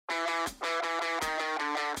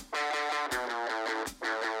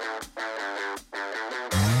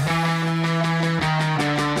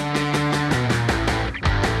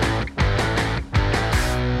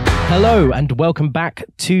Hello and welcome back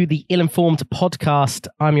to the Illinformed podcast.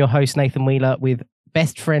 I'm your host, Nathan Wheeler, with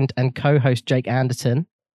best friend and co-host, Jake Anderton.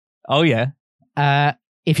 Oh, yeah.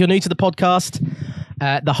 If you're new to the podcast,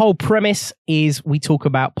 the whole premise is we talk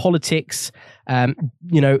about politics, and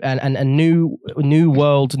new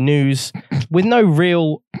world news with no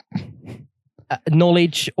real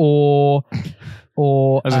knowledge or.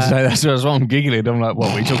 As I say, that's why I'm giggling. I'm like,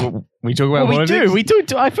 what, we talk about politics? We do.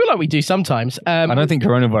 I feel like we do sometimes. I don't think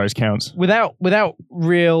coronavirus counts. Without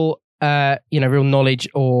real, real knowledge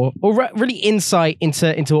or really insight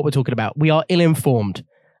into what we're talking about. We are ill-informed,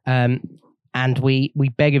 and we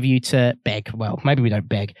beg of you to beg. Well, maybe we don't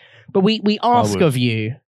beg, but we ask of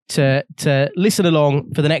you to listen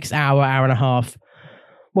along for the next hour and a half,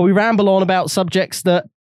 while we ramble on about subjects that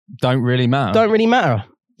don't really matter.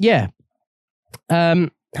 Yeah.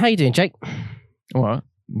 How you doing, Jake? All right.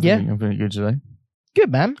 I'm feeling good today. Good,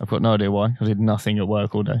 man. I've got no idea why. I did nothing at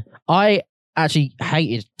work all day. I actually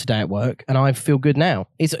hated today at work, and I feel good now.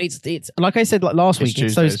 It's like I said, like last week.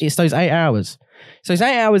 It's those 8 hours. So it's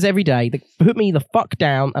 8 hours every day that put me the fuck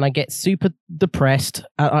down, and I get super depressed.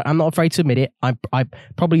 I'm not afraid to admit it. I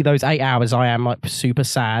probably those 8 hours I am like super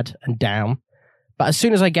sad and down. But as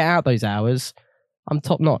soon as I get out those hours, I'm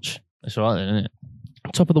top notch. That's all right then, isn't it?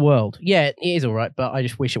 Top of the world. Yeah, it is all right, but I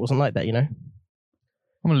just wish it wasn't like that, you know?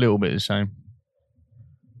 I'm a little bit the same.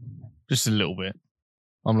 Just a little bit.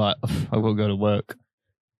 I'm like, I've got to go to work.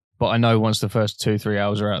 But I know once the first 2-3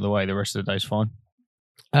 hours are out of the way, the rest of the day's fine.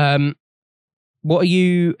 What are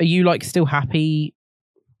you like still happy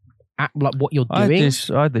at like what you're doing?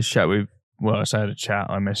 I had this chat with, I had a chat.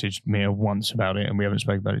 I messaged Mia once about it and we haven't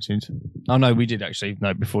spoken about it since. Oh no, we did actually.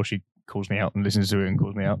 No, before she calls me out and listens to it and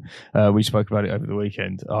calls me out. We spoke about it over the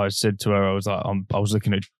weekend. I said to her, I was like, I was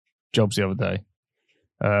looking at jobs the other day.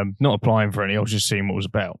 Not applying for any, I was just seeing what it was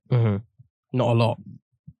about. Mm-hmm. Not a lot.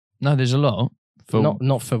 No, there's a lot.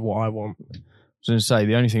 Not for what I want. I was going to say,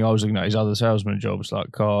 the only thing I was looking at is other salesman jobs,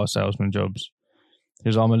 like car salesman jobs.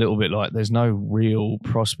 Because I'm a little bit like, there's no real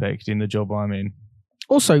prospect in the job I'm in.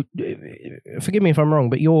 Also, forgive me if I'm wrong,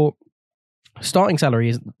 but your starting salary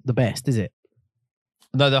isn't the best, is it?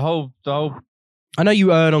 No, the whole. I know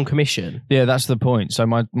you earn on commission. Yeah, that's the point. So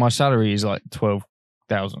my salary is like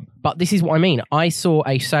 12,000. But this is what I mean. I saw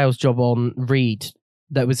a sales job on Reed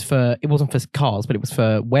that was it wasn't for cars, but it was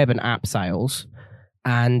for web and app sales,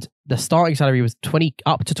 and the starting salary was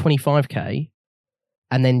up to 25k,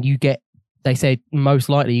 and then you get. They say most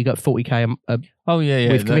likely you got 40k.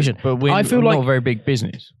 With commission. But I feel like not a very big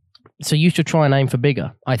business. So you should try and aim for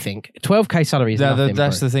bigger. I think 12k salary is nothing.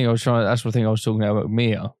 That's the thing I was trying. That's the thing I was talking about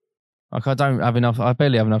Mia. Like I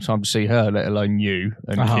barely have enough time to see her, let alone you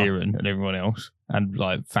and Kieran and everyone else, and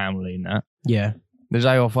like family and that. Yeah. The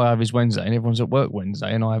day off I have is Wednesday, and everyone's at work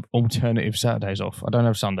Wednesday, and I have alternative Saturdays off. I don't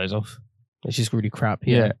have Sundays off. It's just really crap.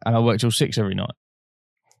 Yeah, and I work till 6 every night.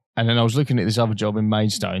 And then I was looking at this other job in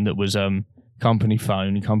Maidstone that was company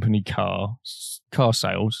phone, company car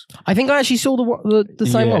sales. I think I actually saw the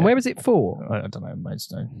same one. Where was it for? I don't know,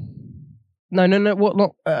 Maidstone. No. What?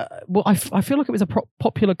 Not. I feel like it was a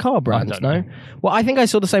popular car brand. No. Well, I think I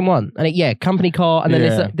saw the same one, and company car, and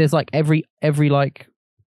then there's like every like.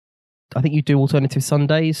 I think you do alternative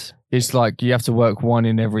Sundays. It's like you have to work one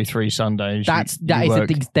in every 3 Sundays. That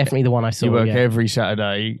is definitely the one I saw. You work every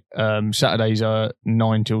Saturday. Saturdays are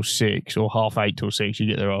 9 till 6 or 8:30 till 6. You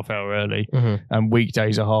get there half hour early. Mm-hmm. And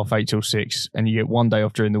weekdays are 8:30 till 6. And you get one day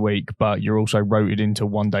off during the week, but you're also rotated into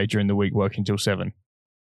one day during the week working till 7.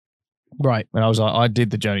 Right. And I was like, I did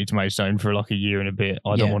the journey to Maidstone for like a year and a bit.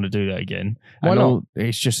 I don't want to do that again. Why not?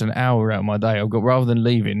 It's just an hour out of my day. I've got, rather than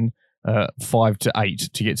leaving 5 to 8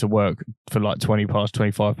 to get to work for like 25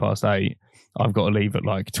 past 8, I've got to leave at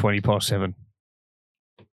like 20 past 7.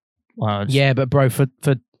 Yeah, but bro, for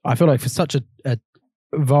I feel like for such a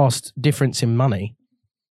vast difference in money.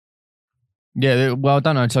 Yeah, well, I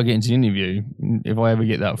don't know until I get into the interview if I ever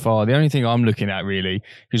get that far. The only thing I'm looking at really,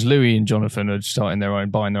 because Louis and Jonathan are starting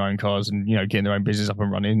buying their own cars and getting their own business up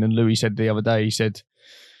and running. And Louis said the other day, he said,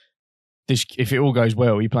 if it all goes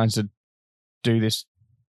well, he plans to do this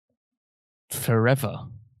forever.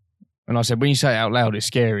 And I said, when you say it out loud, it's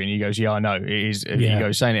scary. And he goes, yeah, I know. It is. Yeah. He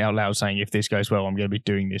goes, saying it out loud, saying, if this goes well, I'm going to be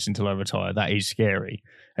doing this until I retire. That is scary.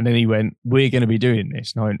 And then he went, we're going to be doing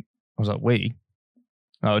this. And I was like, we?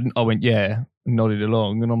 I went, yeah, nodded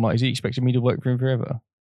along. And I'm like, is he expecting me to work for him forever?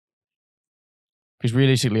 Because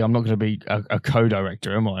realistically, I'm not going to be a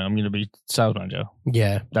co-director, am I? I'm going to be sales manager.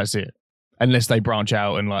 Yeah. That's it. Unless they branch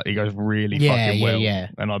out and like it goes really fucking well,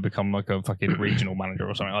 and I become like a fucking regional manager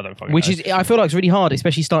or something. I don't fucking. Know. I feel like it's really hard,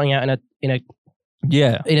 especially starting out in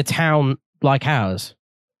a town like ours.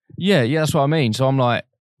 Yeah, that's what I mean. So I'm like,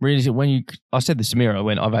 really, I said this to Mira, I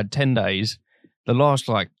went, I've had 10 days. The last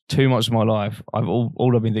 2 months of my life,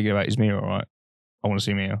 all I've been thinking about is Mira, right? I want to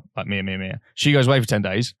see Mia, Mia. She goes away for 10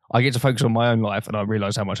 days. I get to focus on my own life and I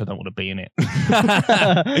realise how much I don't want to be in it.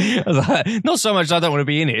 I was like, not so much I don't want to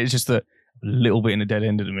be in it, it's just a little bit in the dead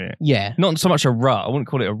end of the minute. Yeah. Not so much a rut. I wouldn't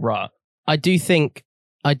call it a rut. I do think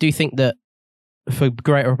that for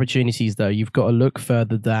greater opportunities, though, you've got to look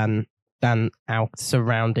further than our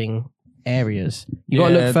surrounding areas. You've got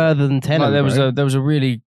to look further than Tenham. There was a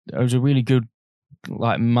really good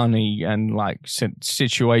money and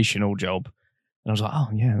situational job. And I was like, oh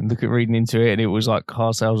yeah, look at reading into it. And it was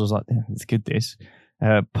car sales. I was like, yeah, it's good this.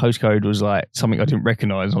 Postcode was something I didn't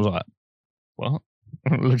recognise. I was like, what?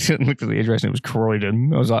 looked at the address and it was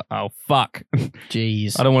Croydon. I was like, oh fuck.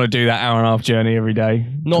 Jeez. I don't want to do that 1.5 hour journey every day.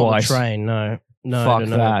 Not twice. on the train, no. Fuck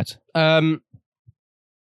that.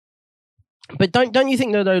 But don't you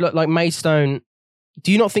think though, like Maidstone,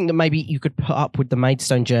 do you not think that maybe you could put up with the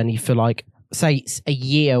Maidstone journey for say a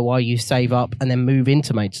year while you save up and then move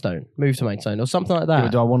to Maidstone or something like that? Yeah,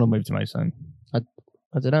 do I want to move to Maidstone? I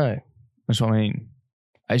don't know. That's what I mean.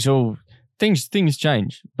 It's all things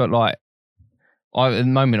change, but at the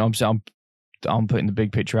moment I'm putting the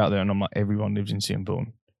big picture out there, and I'm like, everyone lives in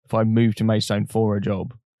Sittingbourne. If I move to Maidstone for a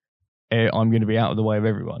job, I'm going to be out of the way of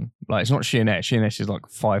everyone. It's not Sheerness. Sheerness is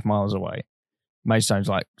 5 miles away. Maidstone's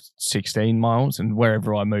 16 miles, and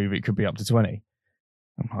wherever I move, it could be up to 20.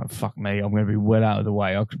 I'm like, fuck me, I'm going to be well out of the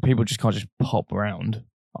way. People just can't just pop around.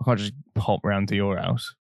 I can't just pop around to your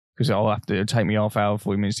house because it'll take me half hour,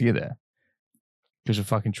 40 minutes to get there because of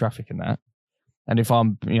fucking traffic and that. And if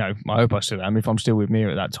I'm, I hope I still am. If I'm still with Mia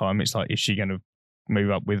at that time, it's is she going to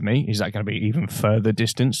move up with me? Is that going to be even further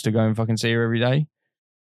distance to go and fucking see her every day?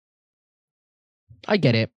 I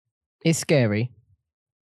get it. It's scary.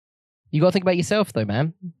 You got to think about yourself though,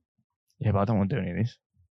 man. Yeah, but I don't want to do any of this.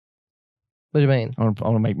 What do you mean? I want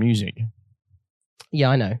to make music. Yeah,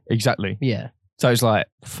 I know. Exactly. Yeah. So it's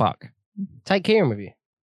fuck. Take Kieran with you.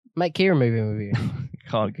 Make Kieran move in with you.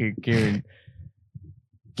 Can't keep Kieran.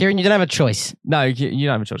 Kieran, you don't have a choice. No, you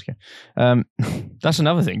don't have a choice, Kieran. That's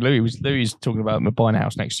another thing. Louis talking about buying a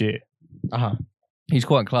house next year. Uh-huh. He's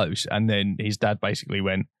quite close. And then his dad basically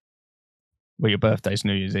went, well, your birthday's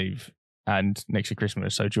New Year's Eve and next year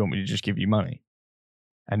Christmas, so do you want me to just give you money?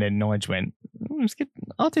 And then Nige went,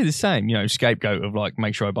 I'll do the same, scapegoat of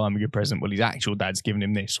make sure I buy him a good present. Well, his actual dad's giving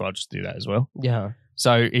him this, so I'll just do that as well. Yeah.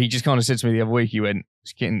 So he just kind of said to me the other week, he went,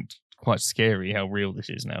 it's getting quite scary how real this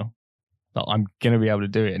is now. I'm going to be able to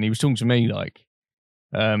do it. And he was talking to me he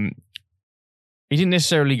didn't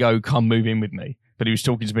necessarily go, come move in with me, but he was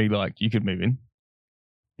talking to me you could move in.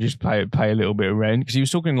 Just pay a little bit of rent. Because he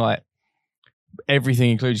was talking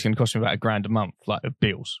everything included is going to cost me about $1,000 a month, of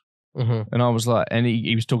bills. Mm-hmm. And I was and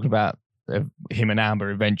he was talking about him and Amber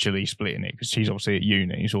eventually splitting it because she's obviously at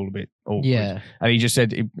uni. It's all a bit awkward. Yeah. And he just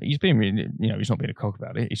said he's been really, he's not being a cock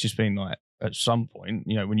about it. It's just been at some point,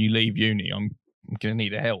 when you leave uni, I'm going to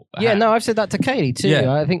need a help. Yeah, no, I've said that to Katie too.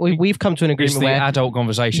 Yeah. I think we've come to an agreement it's the where adult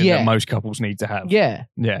conversation that most couples need to have. Yeah.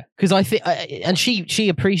 Yeah. Because I think, and she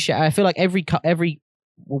appreciates, I feel like every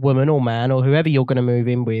woman or man or whoever you're going to move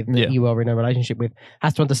in with, that you are in a relationship with,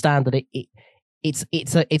 has to understand that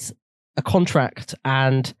it's a contract,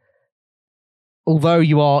 and although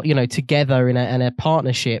you are together in a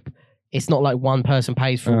partnership, it's not like one person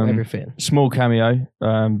pays for everything. Small cameo.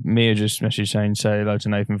 Mia just messaged saying, say hello to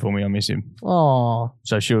Nathan for me, I miss him. Oh,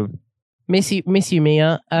 so she'll miss you,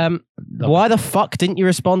 Mia. Why the fuck didn't you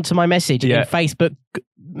respond to my message in Facebook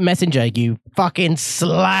Messenger, you fucking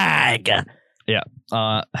slag? Yeah.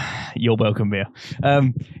 You're welcome, Mia.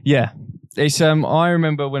 Yeah. It's I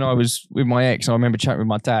remember when I was with my ex, I remember chatting with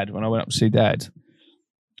my dad when I went up to see Dad,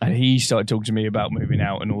 and he started talking to me about moving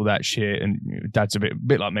out and all that shit. And Dad's a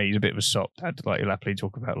bit like me. He's a bit of a sop. Dad he'll happily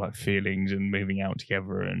talk about feelings and moving out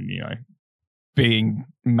together and being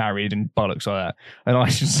married and bollocks like that. And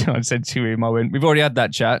I said to him, I went, we've already had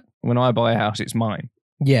that chat. When I buy a house, it's mine.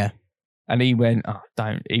 Yeah. And he went, oh,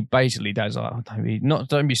 don't. He basically, Dad's like, oh,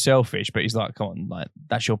 don't be selfish, but he's like, come on,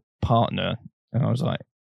 that's your partner. And I was like,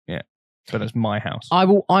 yeah, but that's my house. I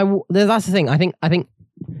will. That's the thing. I think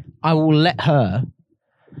I will let her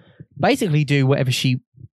basically do whatever she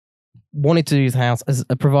wanted to do with the house, as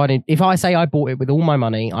provided. If I say I bought it with all my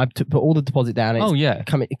money, I put all the deposit down.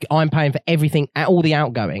 I'm paying for everything, all the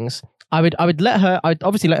outgoings. I would let her. I'd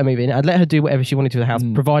obviously let her move in. I'd let her do whatever she wanted to the house,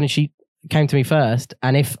 provided she came to me first.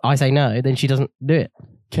 And if I say no, then she doesn't do it.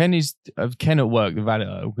 Ken at work, the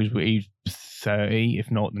validator, because he's 30,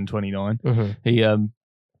 if not, then 29. Mm-hmm.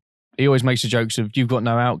 He always makes the jokes of, you've got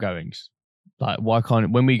no outgoings. Why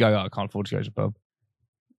can't, when we go out, I can't afford to go to the pub.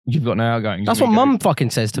 You've got no outgoings. That's what Mum fucking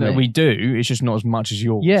says to me. We do. It's just not as much as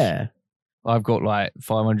yours. Yeah. I've got like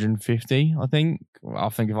 550, I think. I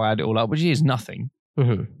think if I add it all up, which is nothing.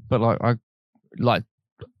 Mm-hmm. But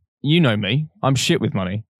you know me. I'm shit with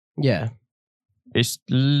money. Yeah. It's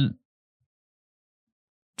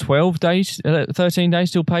 12 days, 13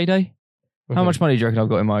 days till payday. Mm-hmm. How much money do you reckon I've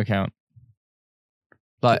got in my account?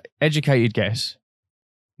 Like, educated guess.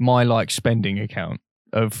 My spending account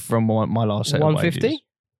from my last set of 150?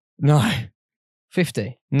 No.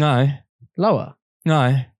 50? No. Lower?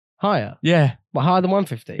 No. Higher? Yeah. But higher than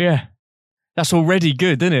 150? Yeah. That's already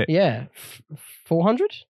good, isn't it? Yeah.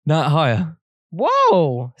 400? No, higher.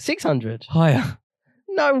 Whoa! 600? Higher.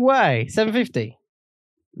 No way. 750?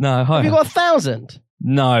 No, higher. Have you got 1,000?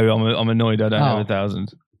 No, I'm annoyed I don't have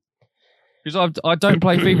 1,000. Because I don't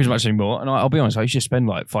play FIFA as much anymore, and I'll be honest, I used to spend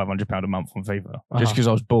like £500 a month on FIFA just because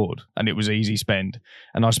I was bored and it was easy spend.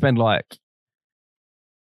 And I spend like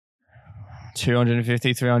 £250,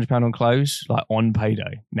 £300 on clothes, like on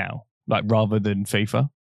payday now, like rather than FIFA.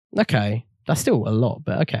 Okay, that's still a lot,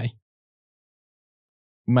 but okay.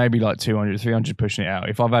 Maybe like 200, 300 pushing it out.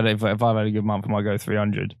 If I've had a good month, I might go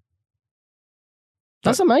 300.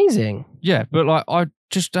 That's amazing. Yeah, but like I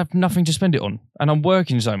just have nothing to spend it on, and I'm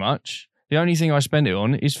working so much. The only thing I spend it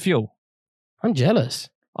on is fuel. I'm jealous.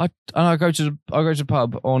 I go to the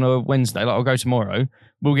pub on a Wednesday. Like I'll go tomorrow.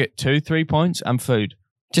 We'll get 2-3 points and food.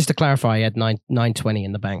 Just to clarify, you had £9.20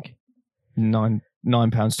 in the bank.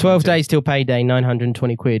 £9. 12 days till payday,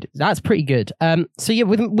 920 quid. That's pretty good. So yeah,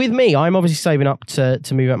 with me, I'm obviously saving up to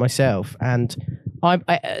move out myself, and I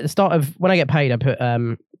at the start of when I get paid, I put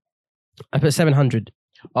 700.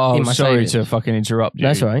 Oh, in my sorry savings. to fucking interrupt you.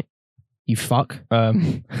 That's all right. You fuck.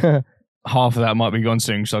 Half of that might be gone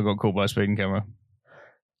soon because I got caught by a speeding camera.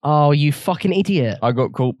 Oh, you fucking idiot. I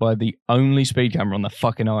got caught by the only speed camera on the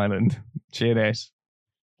fucking island. Cheers.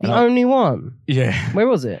 The only one? Yeah. Where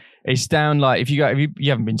was it? It's down like, if you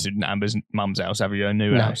haven't been to Amber's mum's house, have you? Her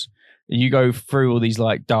new house. You go through all these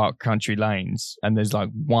like dark country lanes and there's like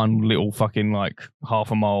one little fucking like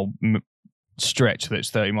half a mile stretch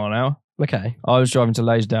that's 30 mile an hour. Okay. I was driving to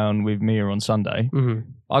Laysdown with Mia on Sunday. Mm-hmm.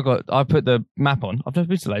 I put the map on. I've never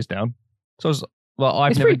been to Laysdown. So I was like,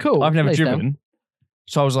 I've never driven.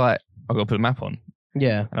 So I was like, I've got to put the map on.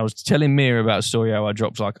 Yeah. And I was telling Mia about a story how I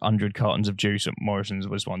dropped like 100 cartons of juice at Morrison's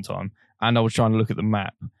was one time. And I was trying to look at the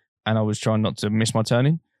map and I was trying not to miss my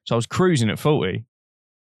turning. So I was cruising at 40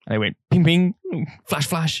 and it went ping, ping, flash,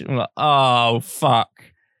 flash. I'm like, oh, fuck.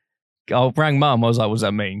 I rang Mum. I was like, what does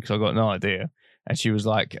that mean? Because I got no idea. And she was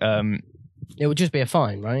like, it would just be a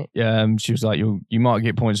fine, right? Yeah. She was like, you might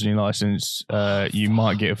get points on your license. You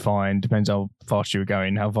might get a fine. Depends how fast you were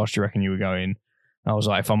going. How fast you reckon you were going? I was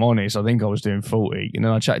like, if I'm honest, I think I was doing 40. And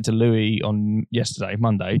then I chatted to Louis on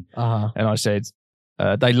Monday, and I said,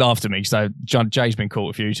 they laughed at me because Jay's been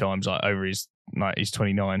caught a few times, like over he's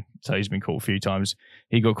 29, so he's been caught a few times.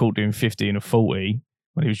 He got caught doing 50 and a 40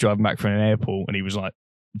 when he was driving back from an airport, and he was like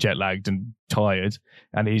jet lagged and tired,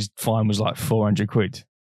 and his fine was like 400 quid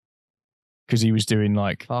because he was doing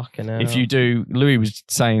like, fucking hell. If you do, Louis was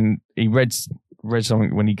saying he read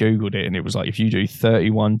something when he Googled it, and it was like, if you do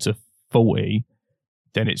 31 to 40,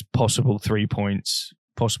 then it's possible 3 points,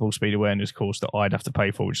 possible speed awareness course that I'd have to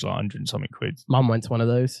pay for, which is like 100 and something quid. Mum went to one of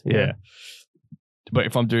those. Yeah. But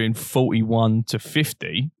if I'm doing 41 to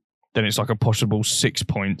 50, then it's like a possible 6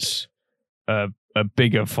 points, a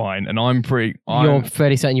bigger fine. And you're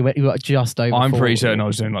fairly certain you got just over I'm 40. pretty certain I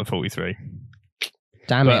was doing like 43.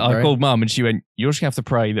 Damn it, bro. I called Mum and she went, you're just going to have to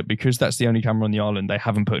pray that because that's the only camera on the island, they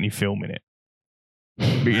haven't put any film in it.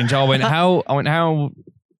 And I went, how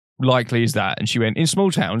likely is that? And she went, in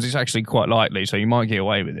small towns, it's actually quite likely, so you might get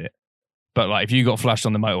away with it. But like, if you got flashed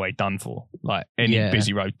on the motorway, done for. Like any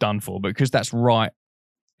busy road, done for. Because that's right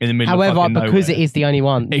in the middle of fucking because nowhere. It is the only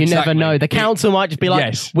one. You never know. The council might just be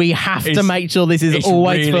like, we have to make sure this is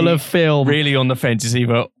always really, full of film. Really on the fence. It's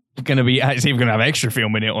either going to have extra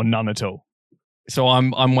film in it or none at all. So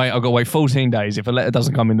I've got to wait 14 days. If a letter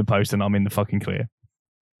doesn't come in the post, then I'm in the fucking clear.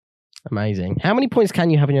 Amazing. How many points can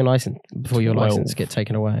you have in your license before your license gets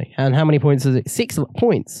taken away? And how many points is it? 6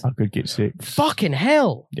 points? I could get 6. Fucking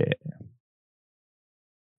hell. Yeah.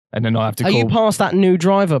 And then I have to Are you past that new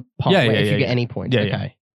driver part if you get any points? Yeah,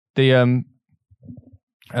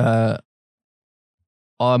 okay.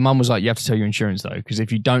 Our mum was like, you have to tell your insurance though, because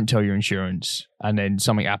if you don't tell your insurance and then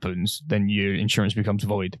something happens, then your insurance becomes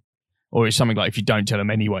void. Or it's something like if you don't tell them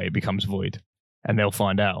anyway, it becomes void and they'll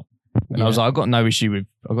find out. And I was like, I've got no issue with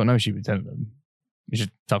telling them. It's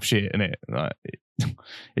just tough shit, isn't it? Like,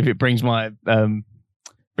 if it brings my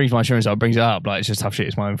insurance up, brings it up, like it's just tough shit.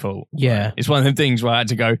 It's my own fault. Yeah. Like, it's one of them things where I had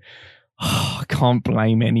to go, I can't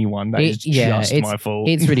blame anyone. That is just my fault.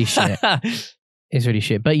 It's really shit. It's really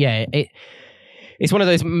shit. But yeah, it's one of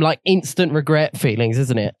those like instant regret feelings,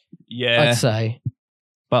 isn't it? Yeah, I'd say.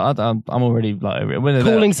 But I'm already like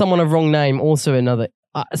calling someone a wrong name. Also another.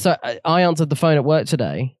 So I answered the phone at work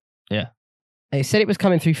today. Yeah. They said it was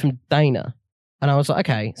coming through from Dana, and I was like,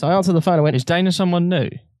 okay. So I answered the phone. I went, "Is Dana someone new?"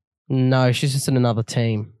 No, she's just in another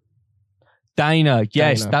team. Dana,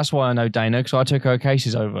 yes, that's why I know Dana, because I took her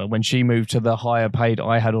cases over when she moved to the higher paid.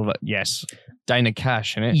 I had all that. Yes, Dana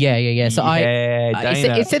Cash, innit? Yeah. So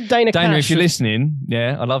Dana. It said Dana Cash. Dana, if you're listening,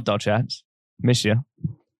 I love our chats. Miss you.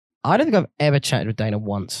 I don't think I've ever chatted with Dana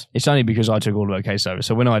once. It's only because I took all of her cases over.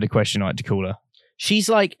 So when I had a question, I had to call her. She's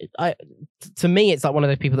like, to me, it's like one of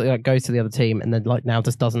those people that like goes to the other team and then like now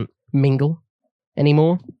just doesn't mingle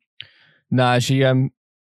anymore. No, she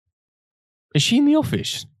is she in the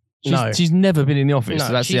office? No, she's never been in the office. No,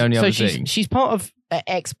 so that's the only other thing. She's part of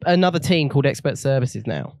another team called Expert Services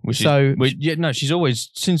now. She's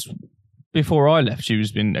always since before I left. She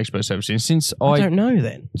was in Expert Services since I don't know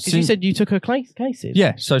then. Because you said you took her cases.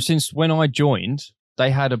 Yeah, so since when I joined,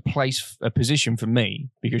 they had a position for me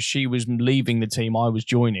because she was leaving the team I was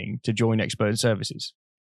joining to join Expert Services.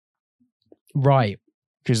 Right.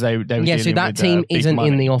 Because they were so that team isn't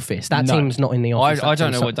in the office. That team's not in the office. I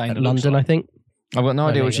don't know what Dana looks London, like. I think. I've got no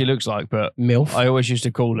idea what she looks like, but MILF. I always used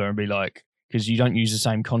to call her and be like, because you don't use the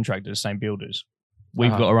same contractors, the same builders.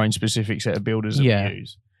 We've got our own specific set of builders that we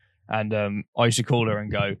use. And I used to call her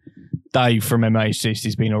and go, Dave from MA6,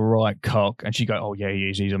 he's been a right cock. And she'd go, oh, yeah, he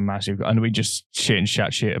is. He's a massive... And we just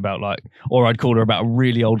chat shit about like... Or I'd call her about a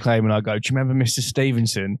really old claim and I'd go, do you remember Mr.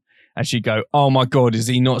 Stevenson? And she'd go, oh, my God, is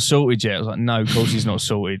he not sorted yet? I was like, no, of course he's not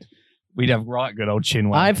sorted. We'd have right good old chin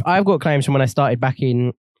wag. I've got claims from when I started back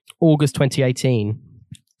in August 2018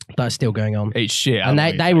 that's still going on. It's shit. And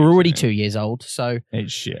they were already 2 years old, so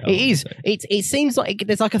it's shit. It is. It seems like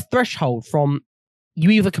there's like a threshold from you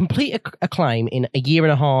either complete a claim in a year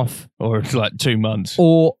and a half, or it's like 2 months,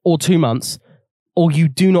 or 2 months, or you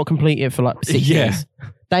do not complete it for like 6 years.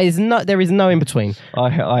 There is no in between. I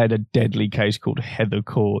had a deadly case called Heather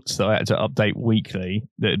Courts that I had to update weekly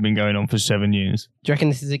that had been going on for 7 years. Do you reckon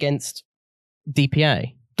this is against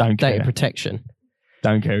DPA? Don't care. Data protection.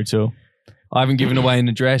 Don't care at all. I haven't given away an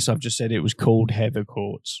address. I've just said it was called Heather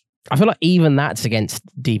Courts. I feel like even that's against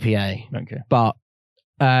DPA. Don't care. But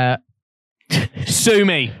sue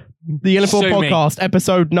me. The Illinformed Podcast,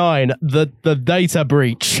 episode 9, the data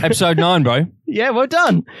breach. Episode 9, bro. Yeah, well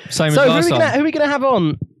done. Same as last time. Who are we going to have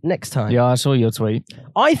on next time? Yeah, I saw your tweet.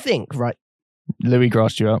 I think, right. Louis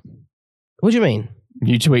grassed you up. What do you mean?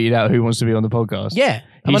 You tweeted out who wants to be on the podcast. Yeah.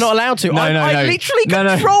 Am I not allowed to? No, I literally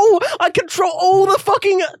control. I control all the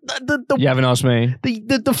fucking. You haven't asked me.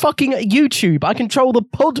 The fucking YouTube. I control the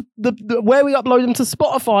pod. The where we upload them to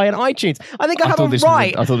Spotify and iTunes. I think I have a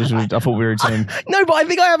right. I thought we were a team. No, but I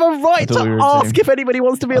think I have a right to ask if anybody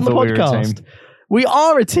wants to be on the podcast. We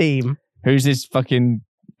are a team. Who's this fucking?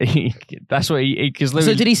 That's what he.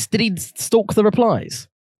 So did he stalk the replies?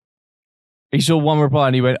 He saw one reply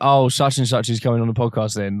and he went, "Oh, such and such is coming on the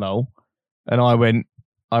podcast then, lol." And I went,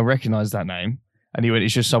 "I recognise that name." And he went,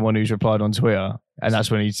 "It's just someone who's replied on Twitter." And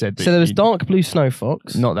that's when he said that. So there was Dark Blue Snow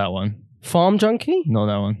Fox. Not that one. Farm Junkie? Not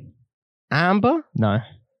that one. Amber? No.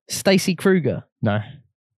 Stacey Kruger? No.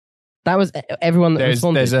 That was everyone that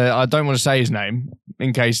responded. I don't want to say his name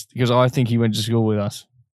because I think he went to school with us.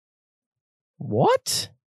 What?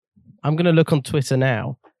 I'm going to look on Twitter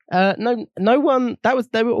now. No one.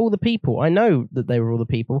 They were all the people. I know that they were all the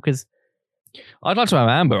people because I'd like to have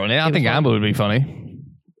Amber on it. I think Amber would be funny.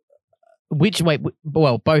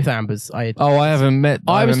 Well, both Ambers. I haven't met.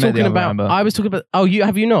 I was talking about Amber. I was talking about. Oh,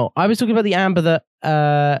 have you not? I was talking about the Amber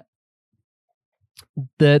that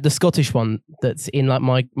the Scottish one that's in like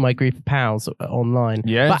my group of pals online.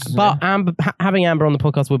 Yes, but Amber, having Amber on the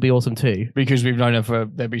podcast would be awesome too because we've known her for.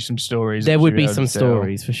 There'd be some stories. There would be some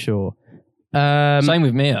stories for sure. Same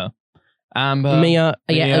with Mia. Amber, Mia,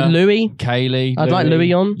 Louis, Kaylee. I'd like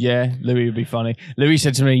Louis on. Yeah, Louis would be funny. Louis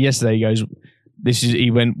said to me yesterday, he goes,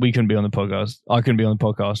 he went, we couldn't be on the podcast. I couldn't be on the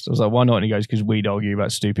podcast. I was like, why not? And he goes, because we'd argue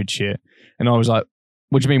about stupid shit. And I was like,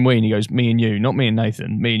 what do you mean we? And he goes, me and you, not me and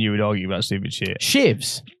Nathan. Me and you would argue about stupid shit.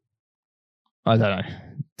 Shivs. I don't know.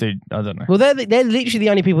 Dude, I don't know. Well, they're literally the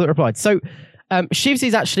only people that replied. So, Shivs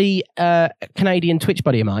is actually a Canadian Twitch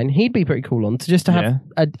buddy of mine. He'd be pretty cool on to have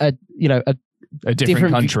a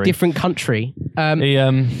different country.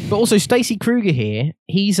 But also Stacey Kruger here.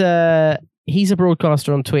 He's a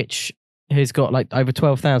broadcaster on Twitch who's got like over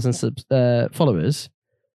 12,000 followers.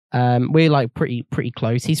 We're like pretty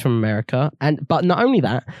close. He's from America, but not only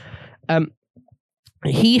that,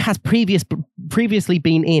 he has previously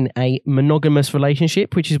been in a monogamous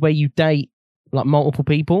relationship, which is where you date like multiple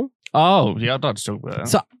people. Oh, yeah, I'd like to talk about that.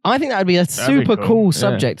 So I think that would be a super cool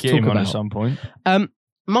subject to talk about at some point.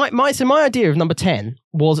 My idea of number 10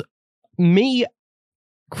 was me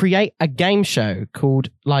create a game show called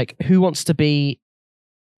like Who Wants to Be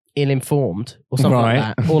Illinformed or something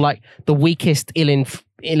like that, or like the weakest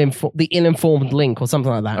the ill-informed link or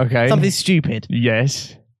something like that. Okay, something stupid.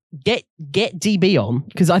 Yes. Get DB on,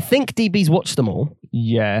 because I think DB's watched them all.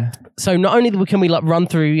 Yeah. So not only can we like run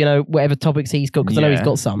through, whatever topics he's got, because I know he's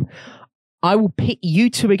got some. I will pit you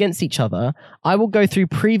two against each other. I will go through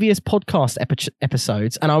previous podcast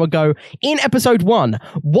episodes, and I will go, in episode 1,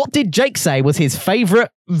 what did Jake say was his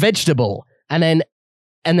favorite vegetable? And then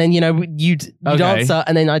you'd answer,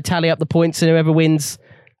 and then I'd tally up the points, and whoever wins,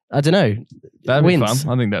 I don't know, that'd wins. be fun.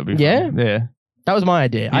 I think that'd be fun. Yeah. That was my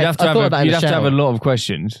idea. You'd have to have a lot of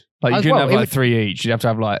questions. Like you couldn't have like 3 each. You'd have to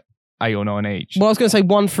have like 8 or 9 each. Well, I was going to say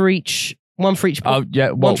one for each. One for each.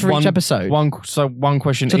 One for each episode. One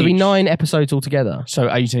question. So there'll be 9 episodes altogether.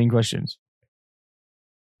 So 18 questions.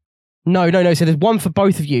 No. So there's one for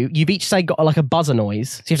both of you. You've each got like a buzzer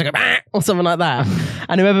noise. So you have to go or something like that.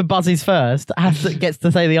 And whoever buzzes first gets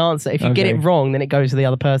to say the answer. If you get it wrong, then it goes to the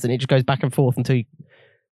other person. It just goes back and forth until you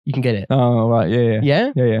can get it. Oh right,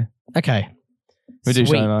 yeah. Okay. We do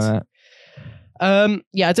something like that.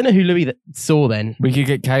 I don't know who Louis saw then. We could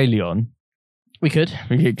get Kaylee on. We could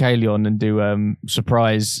get Kaylee on and do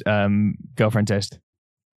surprise girlfriend test,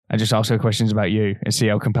 and just ask her questions about you and see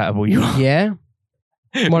how compatible you are. Yeah.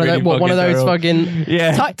 One of those fucking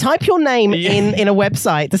Type your name in a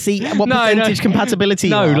website to see what percentage compatibility.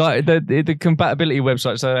 Like the compatibility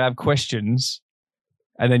website. So they have questions,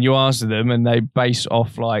 and then you answer them, and they base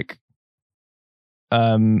off like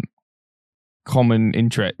common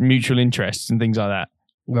interest, mutual interests, and things like that.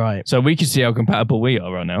 Right. So we can see how compatible we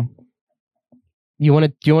are right now. Do you want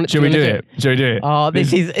to? Should we do it? Oh,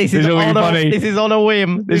 this is funny. This is on a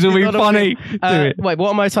whim. This will be funny. Do it. Wait,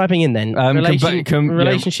 what am I typing in then?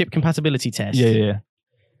 Relationship compatibility test. Yeah.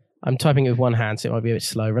 I'm typing it with one hand, so it might be a bit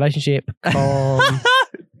slow. Relationship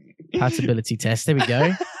compatibility test. There we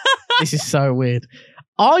go. This is so weird.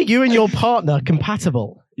 Are you and your partner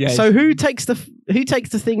compatible? Yes. So who takes the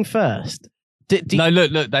thing first? No,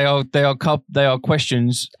 look. They are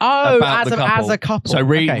questions. About the couple. As a couple. So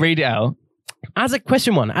read it out. As a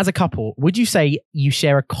question 1, as a couple, would you say you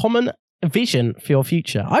share a common vision for your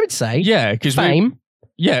future? I would say, because fame.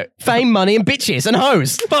 Fame, money, and bitches and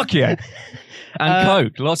hoes. Fuck yeah. And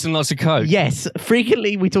coke, lots and lots of coke. Yes,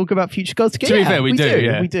 frequently we talk about future goals together. To be fair, we do.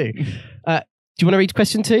 Yeah. We do. Do you want to read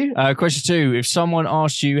question 2? Question 2. If someone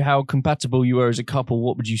asked you how compatible you were as a couple,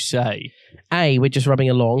 what would you say? A, we're just rubbing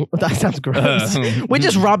along. That sounds gross. We're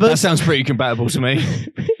just rubbers. That sounds pretty compatible to me.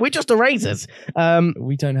 We're just erasers.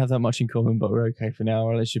 We don't have that much in common, but we're okay for now.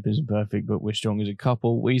 Our relationship isn't perfect, but we're strong as a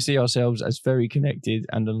couple. We see ourselves as very connected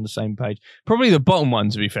and on the same page. Probably the bottom one,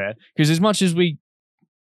 to be fair, because as much as we...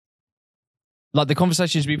 Like the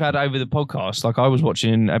conversations we've had over the podcast, like I was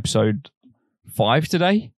watching episode 5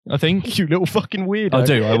 today, I think. You little fucking weirdo. I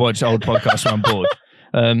do. I watch old podcasts when I'm bored.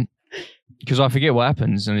 Because I forget what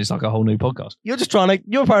happens and it's like a whole new podcast. You're trying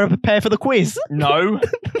to prepare for the quiz. No.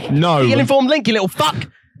 The ill-informed link, you little fuck.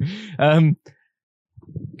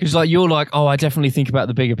 Because like you're like, oh, I definitely think about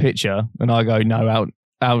the bigger picture. And I go, no,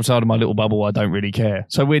 outside of my little bubble, I don't really care.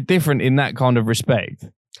 So we're different in that kind of respect.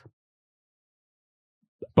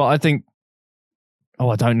 But I think,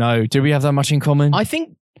 I don't know. Do we have that much in common? I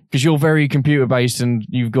think... Because you're very computer based and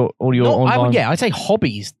you've got all your online... I'd say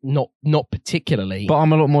hobbies, not particularly. But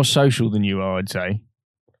I'm a lot more social than you are, I'd say.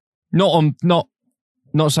 Not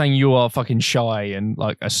saying you are fucking shy and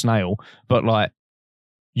like a snail, but like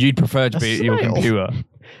you'd prefer to be at your computer.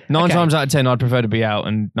 9 times out of 10, I'd prefer to be out,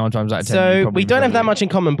 and 9 times out of 10... So we don't have that much in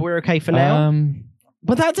common, but we're okay for now.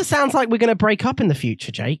 But that just sounds like we're going to break up in the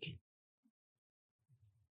future, Jake.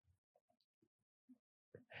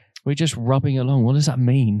 We're just rubbing along. What does that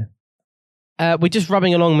mean? We're just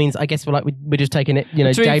rubbing along means, I guess, we're just taking it,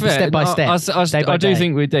 step by step. I do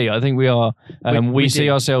think we do. I think we are. We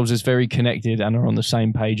see ourselves as very connected and are on the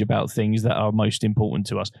same page about things that are most important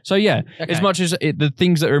to us. So yeah, as much as the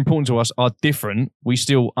things that are important to us are different, we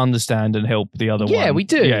still understand and help the other one. Yeah, we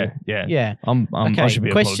do. Yeah. I should be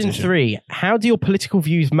a Question 3. How do your political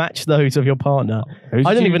views match those of your partner?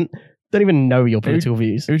 I don't even know your political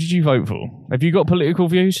views. Who did you vote for? Have you got political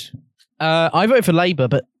views? I voted for Labour,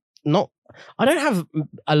 but I don't have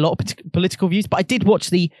a lot of political views, but I did watch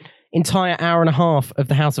the entire hour and a half of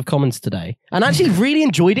the House of Commons today, and actually really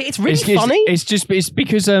enjoyed it. It's really funny. It's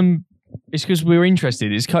because we're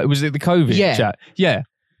interested. Was it the COVID chat? Yeah.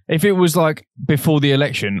 If it was like before the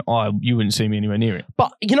election, you wouldn't see me anywhere near it.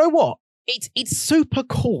 But you know what? It's super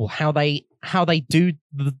cool how they do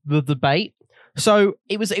the debate. So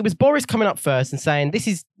it was Boris coming up first and saying, this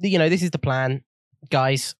is the plan,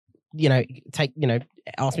 guys.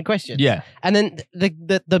 Ask me questions. Yeah. And then the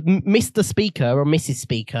Mr. Speaker or Mrs.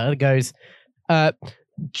 Speaker goes,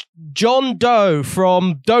 John Doe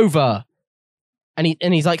from Dover.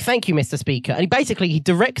 And he's like, thank you, Mr. Speaker. And he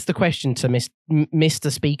directs the question to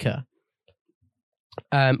Mr. Speaker,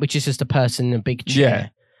 which is just a person in a big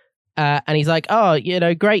chair. Yeah. And he's like, oh,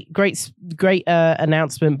 great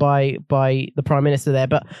announcement by the Prime Minister there.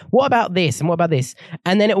 But what about this? And what about this?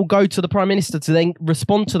 And then it will go to the Prime Minister to then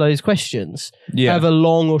respond to those questions, however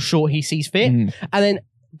long or short he sees fit. And then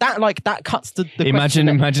that cuts the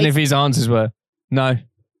imagine if his answers were no.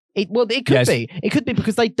 It could be. It could be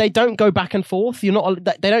because they don't go back and forth. They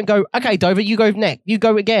don't go, okay, Dover, you go next. You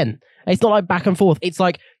go again. It's not like back and forth. It's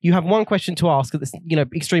like you have one question to ask that's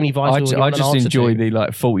extremely vital. I just enjoy the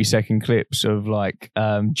 40-second clips of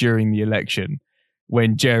during the election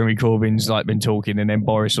when Jeremy Corbyn's been talking, and then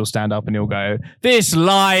Boris will stand up and he'll go, "This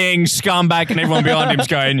lying scumbag," and everyone behind him's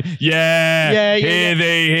going, "Yeah, hear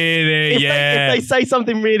thee, yeah." If they say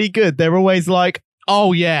something really good, they're always like,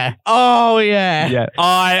 "Oh yeah, yeah,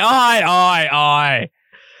 I."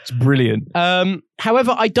 It's brilliant.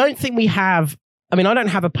 However, I don't think we have. I mean, I don't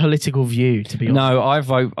have a political view, to be honest. No,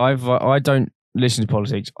 I don't listen to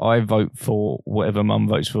politics. I vote for whatever Mum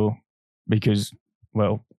votes for because,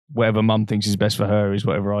 well, whatever Mum thinks is best for her is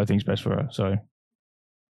whatever I think is best for her.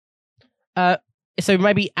 So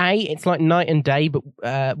maybe it's like night and day, but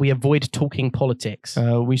we avoid talking politics.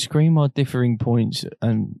 We scream our differing points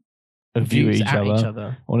and view each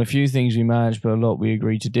other. On a few things we manage, but a lot we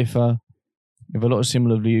agree to differ. We have a lot of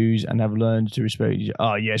similar views and have learned to respect each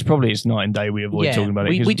other. Oh, yeah, it's night and day. We avoid talking about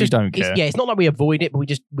it because we don't care. It's not like we avoid it, but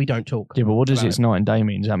we don't talk. Yeah, but what does it's night and day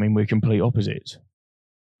mean? Does that mean we're complete opposites?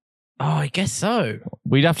 Oh, I guess so.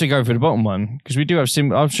 We'd have to go for the bottom one because we do have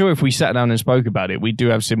I'm sure if we sat down and spoke about it, we do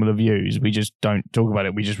have similar views. We just don't talk about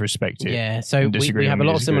it. We just respect it. Yeah, so we have a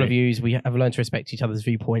lot of similar views. We have learned to respect each other's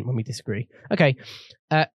viewpoint when we disagree. Okay,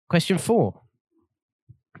 question 4.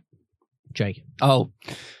 Jake. Oh.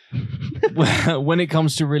 When it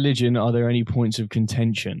comes to religion, are there any points of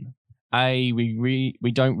contention?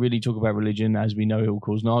 We don't really talk about religion as we know it will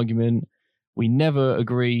cause an argument. We never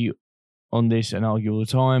agree on this and argue all the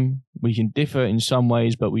time. We can differ in some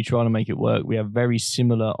ways, but we try to make it work. We have very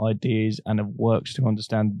similar ideas and have worked to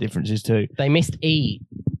understand the differences too. They missed E.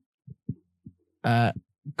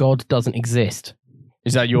 God doesn't exist.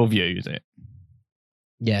 Is that your view, is it?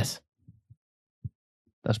 Yes.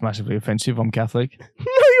 That's massively offensive. I'm Catholic. No,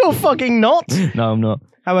 you're fucking not. No, I'm not.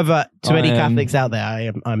 However, to any Catholics out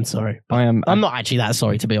there, I'm sorry. I'm not actually that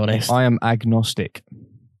sorry, to be honest. I am agnostic.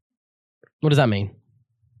 What does that mean?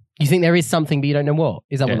 You think there is something, but you don't know what?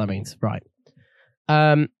 Is that what that means? Right.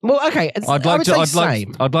 Well, okay. I'd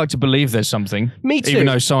like to believe there's something. Me too. Even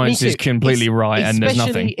though science is completely right and there's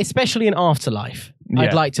nothing. Especially in afterlife. Yeah.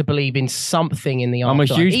 I'd like to believe in something in the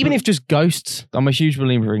afterlife. Even if just ghosts. I'm a huge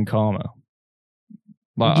believer in karma.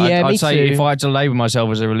 I'd say if I had to label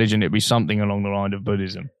myself as a religion, it'd be something along the line of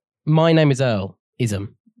Buddhism. My Name is Earl.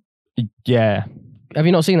 Ism. Yeah. Have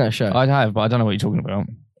you not seen that show? I have, but I don't know what you're talking about.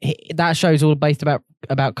 That show's all based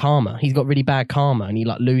about karma. He's got really bad karma, and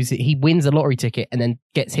he wins a lottery ticket and then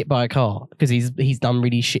gets hit by a car because he's done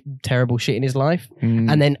really terrible shit in his life.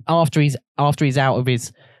 And then after he's out of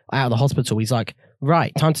the hospital, he's like,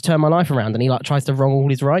 right, time to turn my life around, and he tries to wrong all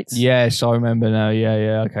his rights. Yes, I remember now.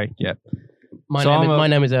 Yeah, okay, yeah. My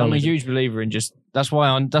name is Earl. I'm a huge believer in just that's why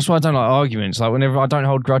I don't like arguments. Like whenever I don't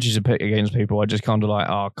hold grudges against people, I just kind of like,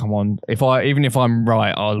 oh come on. Even if I'm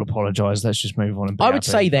right, I'll apologise. Let's just move on. And I would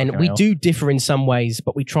say then we do differ in some ways,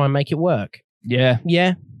 but we try and make it work. Yeah.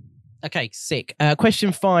 Yeah. Okay, sick.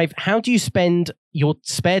 Question 5: how do you spend your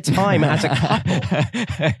spare time as a couple?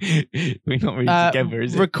 We're not really together,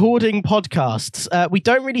 is it? Recording podcasts. We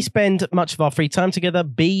don't really spend much of our free time together.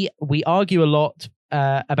 B, we argue a lot.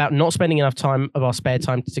 About not spending enough time of our spare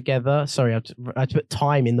time together. Sorry, I had to put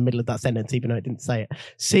time in the middle of that sentence, even though I didn't say it.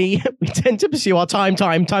 C, we tend to pursue our time. We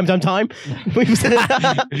tend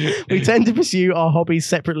to pursue our hobbies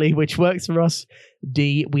separately, which works for us.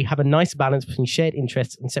 D, we have a nice balance between shared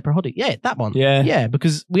interests and separate hobbies. Yeah, that one. Yeah,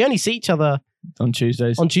 because we only see each other on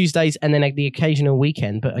Tuesdays. And then the occasional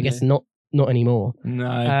weekend, but I guess not anymore.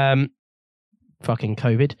 No. Fucking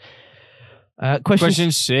COVID.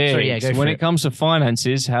 Question 6. Sorry, when it comes to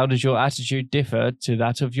finances, how does your attitude differ to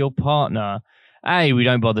that of your partner? A, we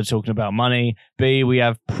don't bother talking about money. B, we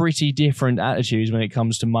have pretty different attitudes when it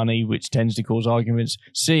comes to money, which tends to cause arguments.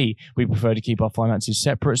 C, we prefer to keep our finances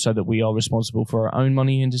separate so that we are responsible for our own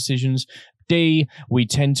money and decisions. D, we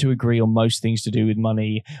tend to agree on most things to do with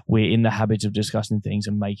money. We're in the habit of discussing things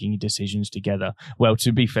and making decisions together. Well,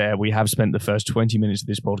 to be fair, we have spent the first 20 minutes of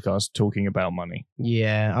this podcast talking about money.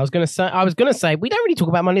 Yeah, I was gonna say we don't really talk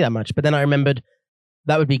about money that much, but then I remembered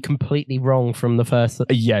that would be completely wrong from the first.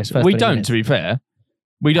 Yes, we don't. Minutes. To be fair,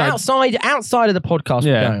 we don't. Outside of the podcast,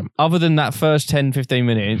 we don't. Other than that first 10-15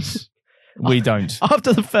 minutes. We don't.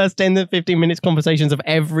 After the first 10 to 15 minutes conversations of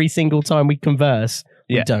every single time we converse,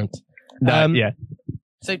 we don't. No,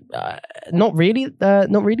 So, not really.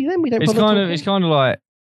 Not really. Then we don't. It's kind of like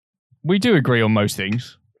we do agree on most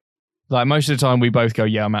things. Like most of the time, we both go,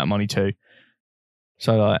 "Yeah, I'm out of money too."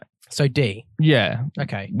 So D. Yeah.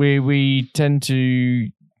 Okay. We tend to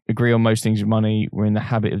agree on most things with money. We're in the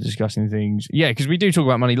habit of discussing things. Yeah, because we do talk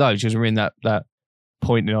about money loads because we're in that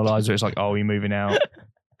point in our lives where it's like, "Oh, are you moving out?"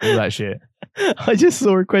 All that shit. I just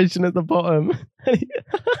saw a question at the bottom.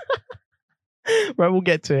 Right, we'll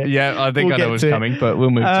get to it. Yeah, I think I know what's coming, but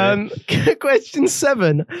we'll move to it. Question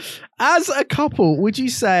 7. As a couple, would you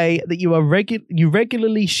say that you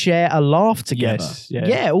regularly share a laugh together? Yes.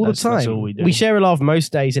 Yeah, all the time. That's all we do. We share a laugh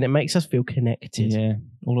most days and it makes us feel connected. Yeah.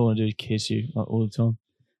 All I want to do is kiss you all the time.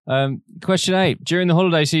 Question 8. During the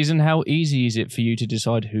holiday season, how easy is it for you to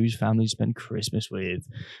decide whose family to spend Christmas with?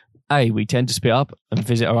 A, we tend to split up and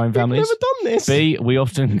visit our own families. We've never done this. B, we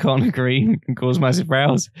often can't agree and cause massive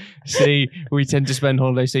rows. C, we tend to spend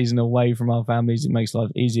holiday season away from our families. It makes life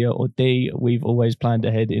easier. Or D, we've always planned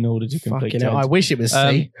ahead in order to complete it. I wish it was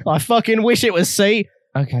C. I fucking wish it was C.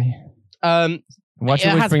 Okay. Why do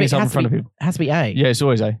you always bring this up in front of people? It has to be A. Yeah, it's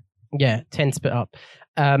always A. Yeah, 10 split up.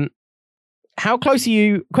 How close are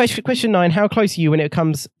you? Question 9. How close are you when it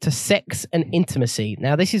comes to sex and intimacy?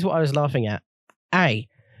 Now, this is what I was laughing at. A,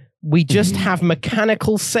 we just have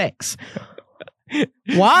mechanical sex.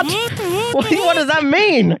 What? What does that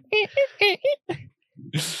mean?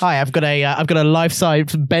 Hi, I've got a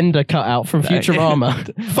life-size Bender cutout from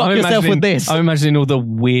Futurama. Fuck yourself with this. I'm imagining all the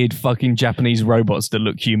weird fucking Japanese robots that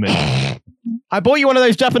look human. I bought you one of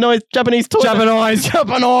those Japanese toilets.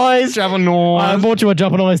 Japanese. I bought you a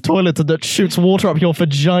Japanese toilet that shoots water up your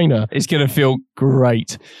vagina. It's gonna feel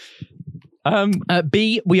great.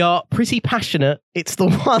 B, we are pretty passionate. It's the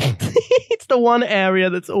one. It's the one area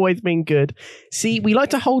that's always been good. C, we like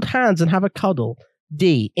to hold hands and have a cuddle.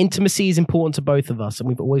 D, intimacy is important to both of us, and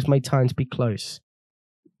we've always made time to be close.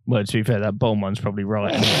 Well, to be fair, that bomb one's probably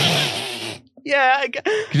right. Yeah,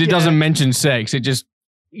 because it doesn't mention sex. It just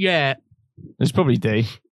It's probably D.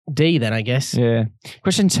 D, then I guess. Yeah.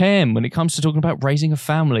 Question 10. When it comes to talking about raising a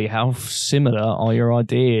family, how similar are your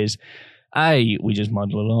ideas? A, we just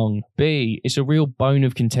muddle along. B, it's a real bone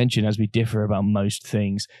of contention as we differ about most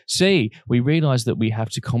things. C, we realise that we have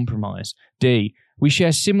to compromise. D, we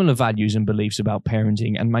share similar values and beliefs about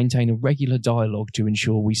parenting and maintain a regular dialogue to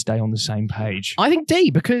ensure we stay on the same page. I think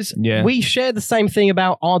D, because we share the same thing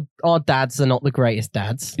about our dads are not the greatest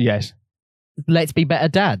dads. Yes. Let's be better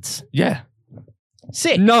dads. Yeah.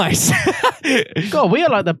 Sick. Nice. God, we are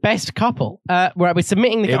like the best couple. We're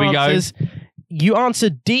submitting the answers. You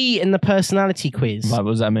answered D in the personality quiz. Right,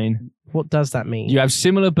 what does that mean? What does that mean? You have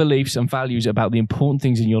similar beliefs and values about the important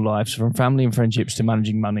things in your lives, from family and friendships to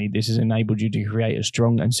managing money. This has enabled you to create a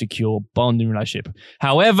strong and secure bonding relationship.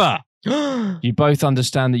 However, you both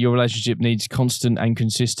understand that your relationship needs constant and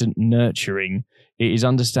consistent nurturing. It is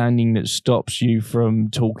understanding that stops you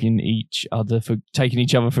from taking each other for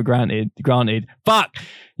granted. Fuck!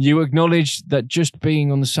 You acknowledge that just being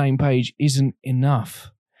on the same page isn't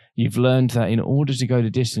enough. You've learned that in order to go the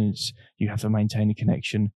distance, you have to maintain a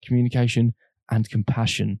connection, communication, and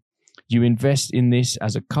compassion. You invest in this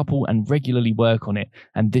as a couple and regularly work on it,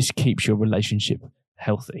 and this keeps your relationship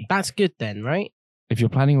healthy. That's good then, right? If you're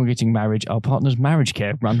planning on getting married, our partner's marriage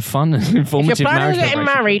care run fun and informative marriage. If you're planning on getting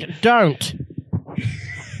married, don't.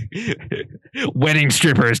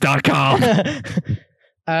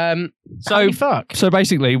 Weddingstrippers.com. So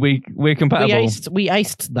basically, we're compatible. We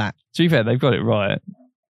aced that. To be fair, they've got it right.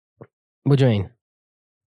 What do you mean?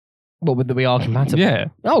 What would we are compatible? Yeah.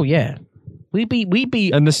 Oh yeah. We'd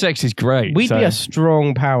be, and the sex is great. We'd be a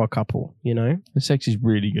strong power couple, you know. The sex is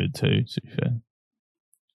really good too. To be fair.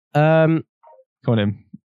 Come on in.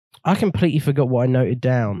 I completely forgot what I noted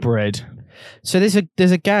down. Bread. So there's a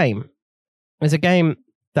game. There's a game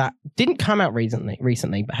that didn't come out recently,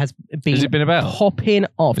 but has been about popping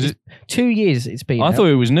off. 2 years it's been. I thought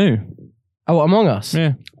it was new. Oh, Among Us.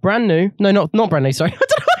 Yeah. Brand new. No, not brand new. Sorry.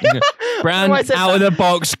 Brand out of the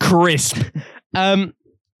box, crisp.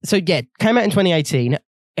 So yeah, came out in 2018.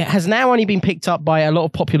 It has now only been picked up by a lot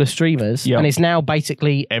of popular streamers, and it's now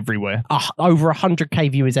basically everywhere. Over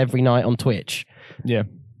 100k viewers every night on Twitch. Yeah.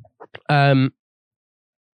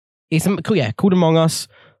 It's called Among Us.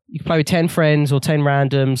 You can play with 10 friends or 10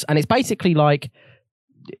 randoms, and it's basically like,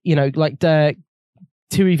 like the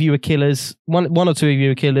 2 of you are killers. One or 2 of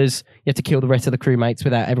you are killers. You have to kill the rest of the crewmates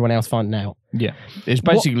without everyone else finding out. Yeah, it's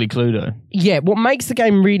basically Cluedo. Yeah, what makes the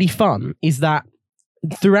game really fun is that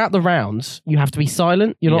throughout the rounds, you have to be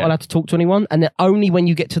silent. You're not allowed to talk to anyone. And then only when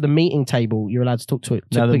you get to the meeting table, you're allowed to talk to it.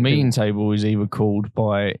 Now, the meeting table is either called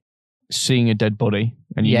by seeing a dead body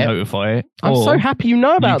and you notify it. I'm so happy you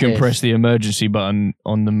know about this. You can press the emergency button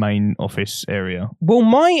on the main office area. Well,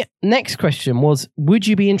 my next question was, would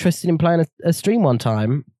you be interested in playing a stream one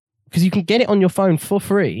time? Because you can get it on your phone for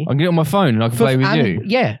free. I can get it on my phone and I can play with you.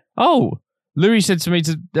 Yeah. Oh, Louis said to me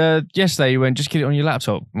yesterday, he went, just get it on your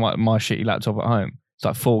laptop, my shitty laptop at home. It's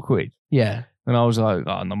like £4. Yeah. And I was like,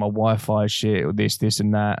 oh no, my Wi-Fi shit, or this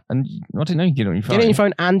and that. And I didn't know you could get it on your phone. Get it on your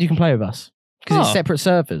phone and you can play with us. Because it's separate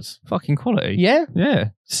servers. Fucking quality. Yeah? Yeah.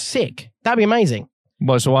 Sick. That'd be amazing.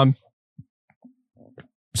 Well, so I'm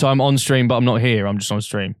on stream, but I'm not here. I'm just on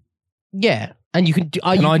stream. Yeah. And you can do...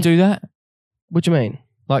 Can I do that? What do you mean?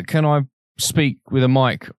 Like, can I speak with a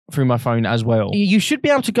mic through my phone as well? You should be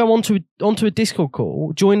able to go onto a Discord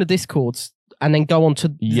call, join the Discords, and then go onto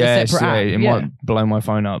the separate app. It might blow my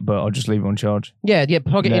phone up, but I'll just leave it on charge. Yeah,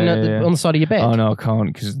 plug it in on the side of your bed. Oh, no, I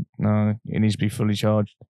can't, because it needs to be fully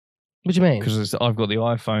charged. What do you mean? Because I've got the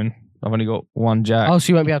iPhone. I've only got one jack. Oh, so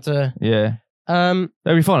you won't be able to... Yeah. That'll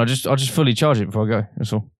be fine. I'll just fully charge it before I go.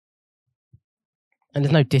 That's all. And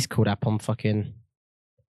there's no Discord app on PlayStation.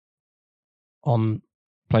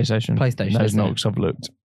 No, it's not, because I've looked.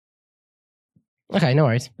 Okay, no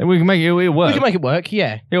worries. And we can make it work. We can make it work,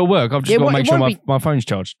 yeah. It'll work. I've just got to make sure my phone's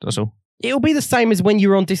charged. That's all. It'll be the same as when you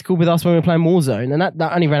were on Discord with us when we were playing Warzone, and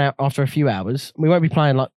that only ran out after a few hours. We won't be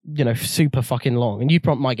playing super fucking long, and you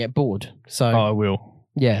probably might get bored. So I will.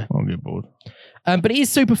 Yeah, I'll get bored. But it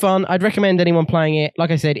is super fun. I'd recommend anyone playing it.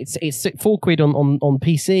 Like I said, it's £4 on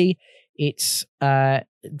PC. It's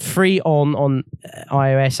free on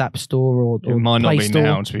iOS App Store or it might not Play be Store.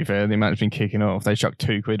 now. To be fair, the amount's been kicking off. They chucked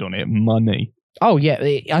 £2 on it. Money. Oh yeah,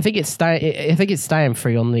 I think it's staying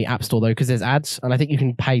free on the App Store though, because there's ads, and I think you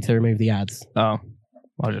can pay to remove the ads. Oh,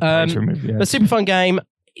 I just pay to remove the ads. But super fun game,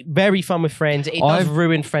 very fun with friends. It does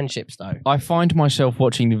ruin friendships though. I find myself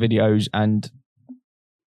watching the videos and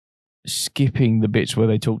skipping the bits where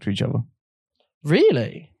they talk to each other.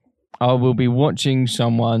 Really? I will be watching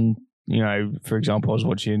someone. For example, I was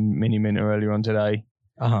watching Mini Minter earlier on today,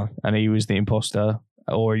 and he was the imposter,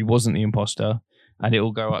 or he wasn't the imposter. And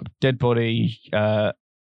it'll go up dead body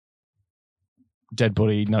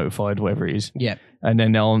notified, whatever it is. Yeah. And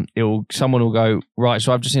then someone will go, right,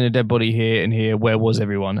 so I've just seen a dead body here and here. Where was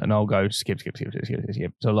everyone? And I'll go skip. So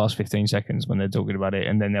the last 15 seconds when they're talking about it,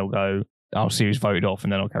 and then they'll go, I'll see who's voted off,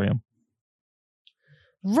 and then I'll carry on.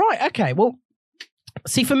 Right. Okay. Well,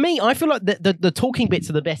 see, for me, I feel like the talking bits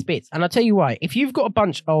are the best bits, and I'll tell you why. If you've got a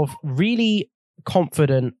bunch of really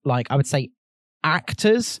confident, I would say,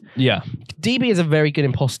 actors, DB is a very good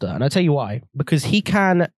imposter, and I'll tell you why. Because he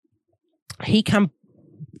can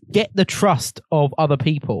get the trust of other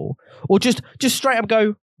people, or just straight up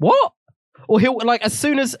go, what? Or he'll as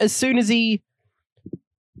soon as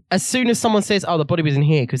someone says, oh, the body was in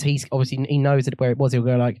here, because he knows where it was, he'll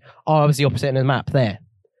go oh, I was the opposite end of the map there,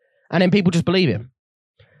 and then people just believe him.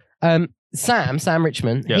 Sam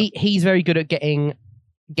Richmond, he's very good at getting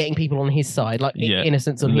people on his side,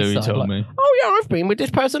 innocence on his side. Told me. Oh yeah, I've been with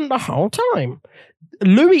this person the whole time.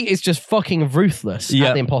 Louis is just fucking ruthless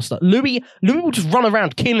at the imposter. Louis will just run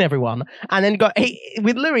around killing everyone, and then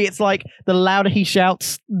with Louis, it's like the louder he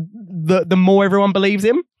shouts, the more everyone believes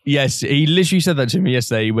him. Yes, he literally said that to me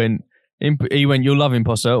yesterday. He went, you'll love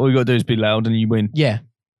imposter. All you got to do is be loud, and you win. Yeah.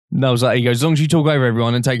 And I was like, he goes, as long as you talk over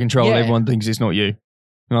everyone and take control, everyone thinks it's not you.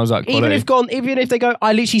 And I was like, even if they go,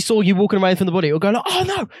 I literally saw you walking away from the body, it'll go oh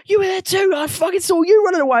no, you were there too. I fucking saw you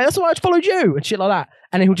running away. That's why I followed you and shit like that.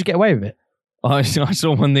 And then he'll just get away with it. I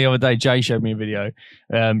saw one the other day. Jay showed me a video.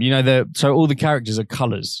 So all the characters are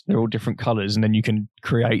colours. They're all different colours, and then you can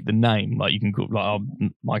create the name. Like you can call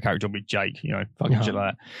my character will be Jake. Fucking shit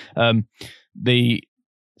like that.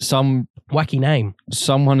 Some wacky name.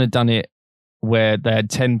 Someone had done it where they had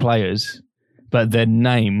 10 players, but their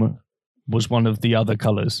name was one of the other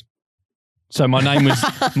colours. So my name was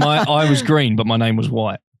I was green, but my name was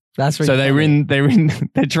white. That's really so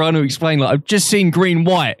they're trying to explain I've just seen green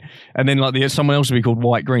white, and then someone else would be called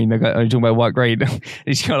white green. They're talking about white green.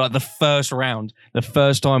 It's kind of the first round, the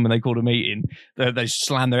first time when they called a meeting, they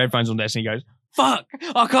slam their headphones on desk and he goes, fuck,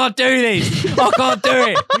 I can't do this. I can't do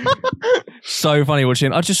it. So funny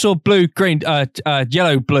watching. I just saw blue, green,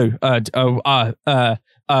 yellow, blue, white,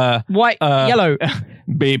 yellow.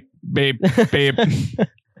 Beep, beep, beep.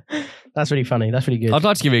 That's really funny. That's really good. I'd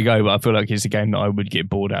like to give it a go, but I feel like it's a game that I would get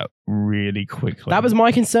bored out really quickly. That was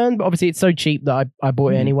my concern, but obviously it's so cheap that I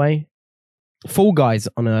bought it anyway. Fall Guys,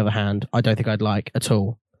 on the other hand, I don't think I'd like at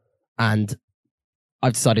all. And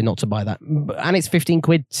I've decided not to buy that. And it's 15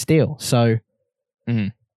 quid still, so...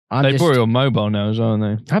 They brought it on mobile now as well,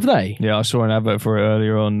 aren't they? Have they? Yeah, I saw an advert for it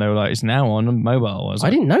earlier on. They were like, it's now on mobile. I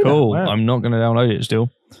didn't know cool. that. Wow. I'm not going to download it still.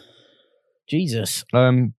 Jesus.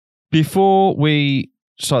 Before we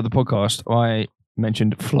start the podcast, I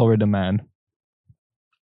mentioned Florida Man.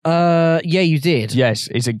 Yeah, you did. Yes,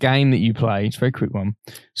 it's a game that you play. It's a very quick one.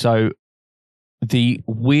 So the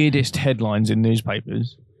weirdest headlines in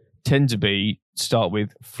newspapers tend to start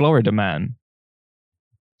with Florida Man.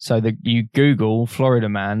 So you Google Florida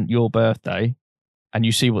Man, your birthday, and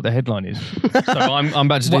you see what the headline is. So I'm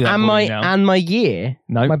about to do that now. And my year?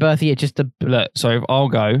 No. My birth year, just the... Look, so if I'll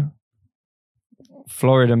go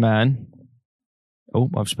Florida Man. Oh,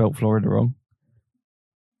 I've spelt Florida wrong.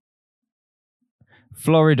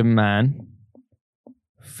 Florida Man,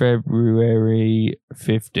 February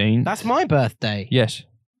 15th. That's my birthday. Yes.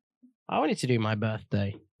 I wanted to do my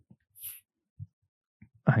birthday.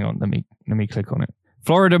 Hang on, let me click on it.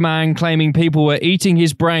 Florida man claiming people were eating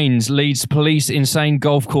his brains leads police insane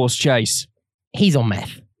golf course chase. He's on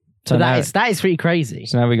meth. So that is pretty crazy.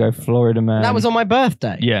 So now we go Florida man. That was on my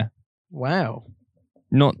birthday. Yeah. Wow.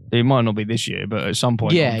 It might not be this year, but at some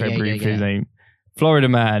point on February 15th. Florida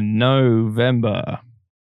man, November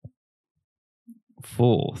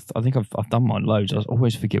 4th. I think I've done mine loads. I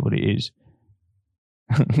always forget what it is.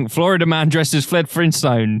 Florida man dressed as Fred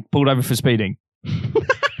Flintstone pulled over for speeding.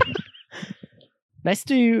 Let's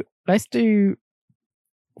do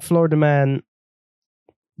Florida man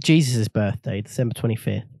Jesus' birthday, December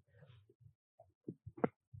 25th.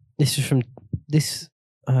 This is from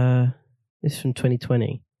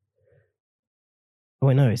 2020. Oh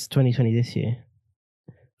wait, no, it's 2020 this year.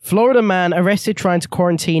 Florida man arrested trying to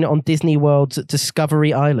quarantine on Disney World's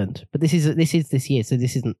Discovery Island. But this is this year, so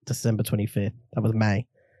this isn't December 25th. That was May.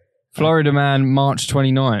 Florida man, March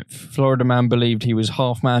 29th. Florida man believed he was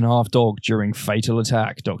half man, half dog during fatal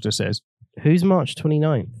attack, doctor says. Who's March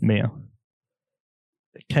 29th? Mia.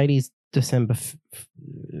 Katie's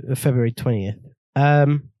February 20th.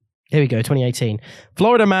 Here we go, 2018.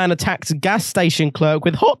 Florida man attacks gas station clerk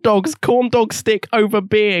with hot dogs, corn dog stick over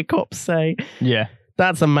beer, cops say. Yeah.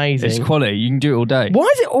 That's amazing. It's quality. You can do it all day. Why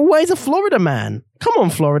is it always a Florida man? Come on,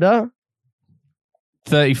 Florida.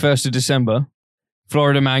 31st of December.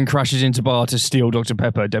 Florida man crashes into bar to steal Dr.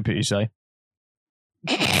 Pepper, deputies say.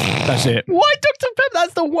 That's it. Why Dr. Pepper?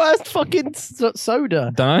 That's the worst fucking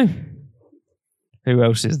soda. Don't know. Who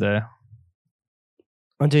else is there?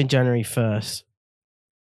 I'm doing January 1st.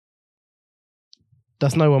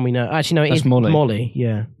 That's no one we know. Actually, no, it's Molly. Molly,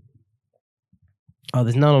 yeah. Oh,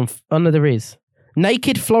 there's none on... Oh, no, there is.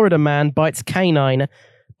 Naked Florida man bites canine,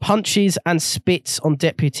 punches and spits on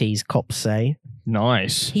deputies, cops say.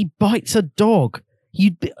 Nice. He bites a dog.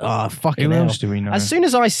 Fucking Who hell. else do we know? As soon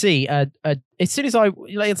as I see, say I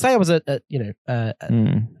was a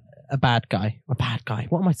bad guy. A bad guy.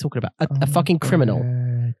 What am I talking about? A fucking criminal.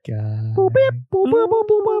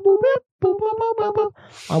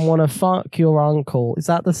 I want to fuck your uncle. Is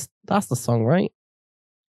that that's the song, right?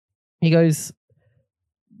 He goes,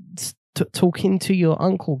 talking to your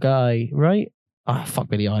uncle guy, right? Oh, fuck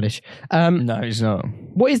Billie Eilish. No, it's not.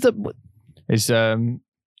 What is the... It's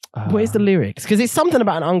Where's the lyrics? Because it's something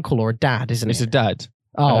about an uncle or a dad, isn't it? It's a dad.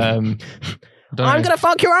 Oh, I'm gonna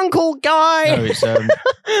fuck your uncle, guy. No, it's I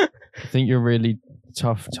think you're really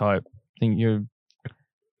tough type. I think you're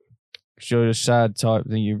a sad type. I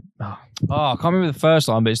think you. I can't remember the first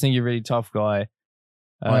line, but I think you're a really tough guy.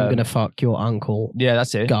 I'm gonna fuck your uncle. Yeah,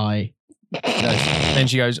 that's it. Guy. Then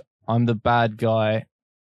she goes, "I'm the bad guy.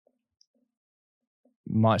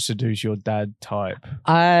 Might seduce your dad type.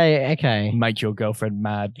 Okay. Make your girlfriend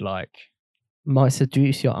mad like. Might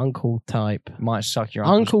seduce your uncle type. Might suck your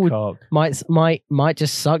uncle's cock. Might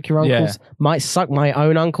just suck your uncle's. Yeah. Might suck my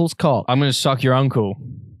own uncle's cock. I'm gonna suck your uncle.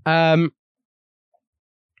 That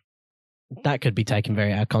could be taken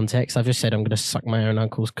very out of context. I've just said I'm gonna suck my own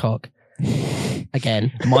uncle's cock.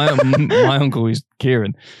 Again. My uncle is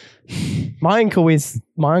Kieran. My uncle is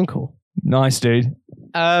my uncle. Nice, dude.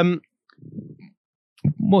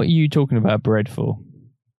 What are you talking about bread for?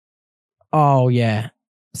 Oh, yeah.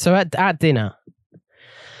 So at dinner,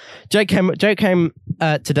 Jake came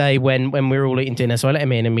today when we were all eating dinner, so I let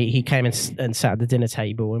him in, and he came and sat at the dinner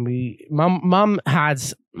table. And my mum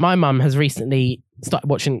has recently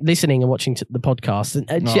started listening and watching the podcast,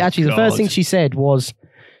 and she the first thing she said was,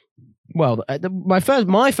 "Well, my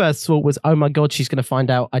first thought was, oh my god, she's going to find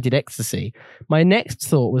out I did ecstasy." My next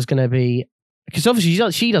thought was going to be, because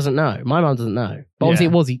obviously she doesn't know, my mum doesn't know, but obviously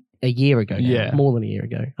it was a year ago, more than a year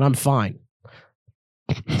ago, and I'm fine.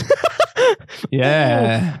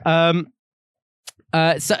 Yeah.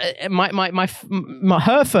 So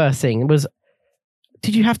her first thing was,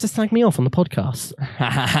 did you have to slag me off on the podcast?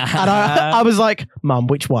 And I was like, Mum,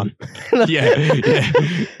 which one? yeah.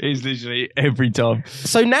 It's literally every time.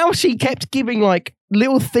 So now she kept giving like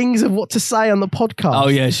little things of what to say on the podcast. Oh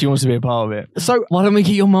yeah, she wants to be a part of it. So why don't we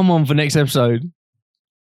get your mum on for next episode?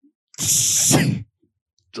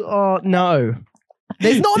 Oh no.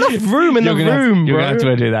 There's not enough room in the room, You're bro. going to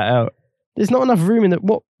have to edit that out. There's not enough room in the...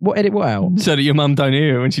 What edit what out? So that your mum don't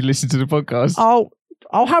hear it when she listens to the podcast.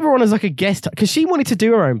 I'll have her on as like a guest, because she wanted to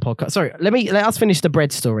do her own podcast. Sorry, let us finish the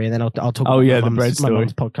bread story, and then I'll talk about the bread story. My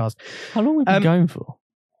mum's podcast. How long have we been going for?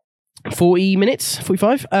 40 minutes,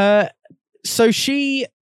 45. So she's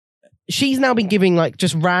now been giving like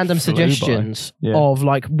just random suggestions of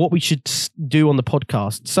like what we should do on the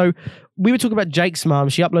podcast. So we were talking about Jake's mum.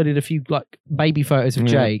 She uploaded a few like baby photos of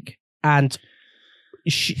Jake, and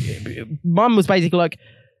mum was basically like,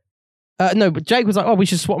 no, but Jake was like, oh, we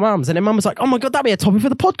should swap mums. And then mum was like, oh my god, that'd be a topic for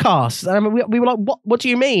the podcast. And we were like, what do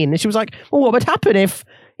you mean? And she was like, well, what would happen if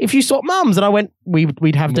you swap mums? And I went,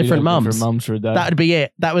 we'd have different mums. Different mums for a day. That'd be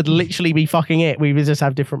it. That would literally be fucking it. We would just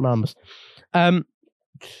have different mums. And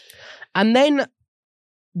then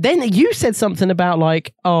you said something about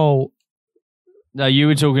like, oh. No, you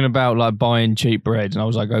were talking about like buying cheap bread, and I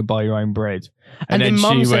was like, go buy your own bread. And then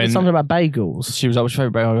mum said something about bagels. She was like, what's your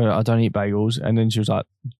favourite bagel? I don't eat bagels. And then she was like,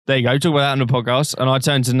 there you go, talk about that on the podcast. And I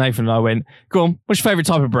turned to Nathan and I went, go on, what's your favourite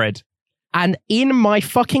type of bread? And in my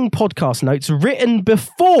fucking podcast notes, written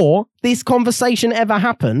before this conversation ever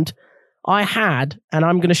happened, I had, and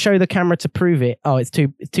I'm going to show the camera to prove it. Oh, it's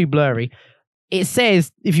too blurry. It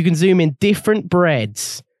says, if you can zoom in, different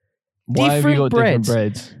breads. Why have you got different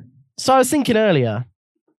breads? So I was thinking earlier.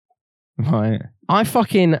 Right.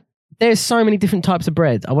 There's so many different types of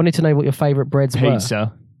bread. I wanted to know what your favourite breads were.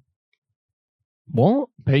 Pizza. What?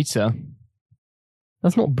 Pizza.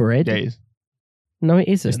 That's not bread. Yeah, it is. No, it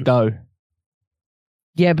isn't. It's dough.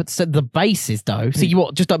 Yeah, but so the base is dough. So you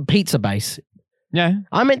what? Just a pizza base? Yeah.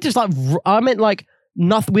 I meant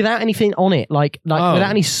nothing, without anything on it, like without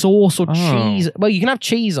any sauce or cheese. Well, you can have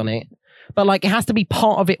cheese on it, but like it has to be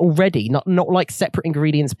part of it already, not like separate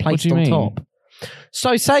ingredients placed on top.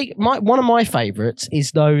 So say one of my favourites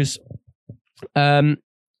is those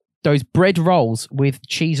bread rolls with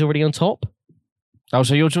cheese already on top. Oh,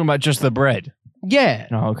 so you're talking about just the bread? Yeah.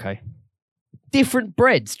 Oh, okay. Different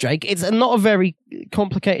breads, Jake. It's not a very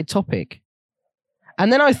complicated topic.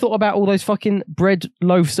 And then I thought about all those fucking bread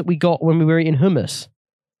loaves that we got when we were eating hummus.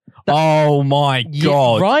 Oh my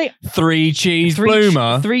god! Right? 3 cheese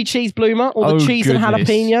bloomer, 3 cheese bloomer, or the cheese and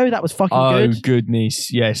jalapeno. That was fucking good. Oh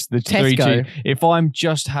goodness, yes. The Tesco. 3 cheese. If I'm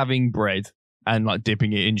just having bread and like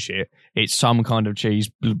dipping it in shit, it's some kind of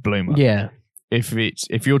cheese bloomer. Yeah. If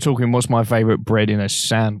you're talking what's my favourite bread in a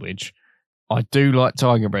sandwich, I do like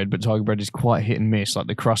tiger bread, but tiger bread is quite hit and miss. Like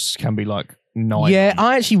the crusts can be like 9. Yeah,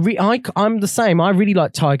 I actually I'm the same. I really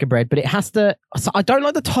like tiger bread, but it has to. So I don't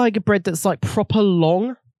like the tiger bread that's like proper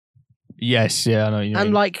long. Yes, yeah, I know what you mean.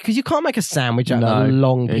 And like, because you can't make a sandwich out of a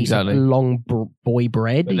long piece of long boy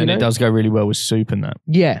bread. But then it does go really well with soup and that.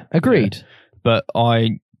 Yeah, agreed. Yeah. But oh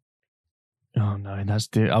no, I was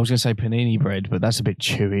going to say panini bread, but that's a bit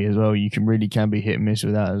chewy as well. You can be hit and miss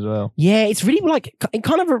with that as well. Yeah, it's really like, it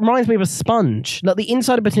kind of reminds me of a sponge. Like the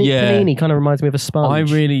inside of panini kind of reminds me of a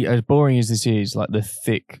sponge. As boring as this is, like the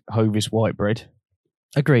thick Hovis white bread.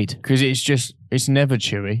 Agreed. Because it's never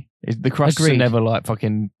chewy. The crusts are never like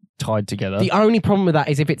fucking tied together. The only problem with that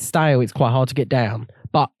is if it's stale, it's quite hard to get down.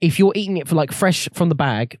 But if you're eating it for like fresh from the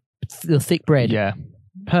bag, the thick bread,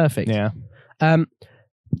 perfect. Yeah.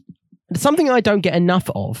 Something I don't get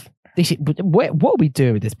enough of. What are we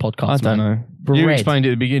doing with this podcast? I don't know. Bread. You explained it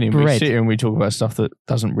at the beginning. We sit here and we talk about stuff that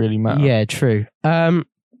doesn't really matter. Yeah, true. What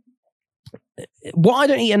I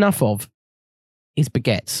don't eat enough of is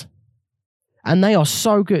baguettes. And they are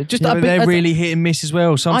so good. They're really hit and miss as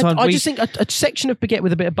well. Sometimes I just think a section of baguette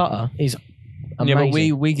with a bit of butter is amazing. Yeah,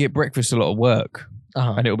 but we get breakfast a lot of work,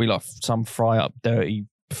 and it'll be like some fry up dirty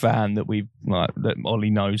fan that that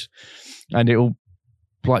Ollie knows, and it'll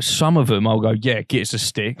like some of them I'll go, yeah, get us a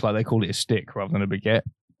stick, like they call it a stick rather than a baguette,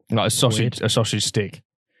 like a sausage stick,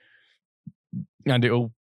 and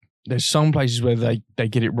it'll there's some places where they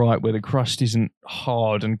get it right, where the crust isn't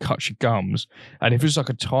hard and cuts your gums. And if it's like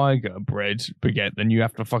a tiger bread baguette, then you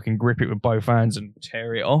have to fucking grip it with both hands and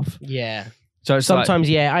tear it off. Yeah. So it's sometimes,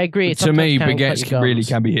 I agree. To me, baguettes really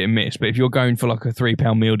can be hit and miss. But if you're going for like a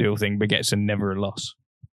 £3 meal deal thing, baguettes are never a loss.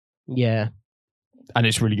 Yeah. And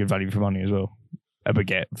it's really good value for money as well. A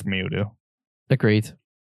baguette for meal deal. Agreed.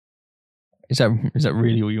 Is that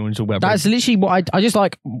really all you want to talk about? That's literally what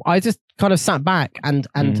I just kind of sat back and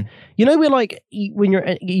you know, we're like, when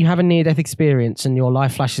you have a near death experience and your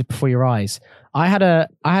life flashes before your eyes. I had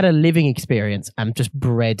a living experience and just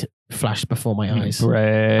bread flashed before my eyes.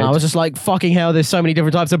 Bread. And I was just like, fucking hell, there's so many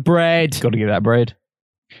different types of bread. Got to get that bread.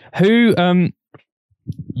 Who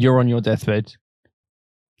you're on your deathbed.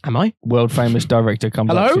 Am I? World famous director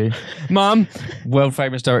comes up to you. Mum. World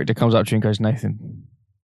famous director comes up to you and goes, Nathan,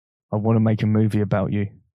 I want to make a movie about you.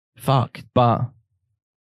 Fuck. But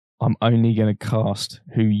I'm only going to cast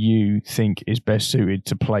who you think is best suited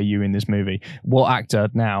to play you in this movie. What actor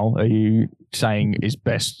now are you saying is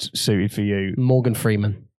best suited for you? Morgan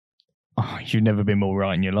Freeman. Oh, you've never been more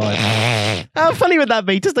right in your life. How funny would that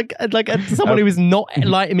be? Just like someone who is not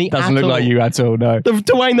like me Doesn't at look all. like you at all, no.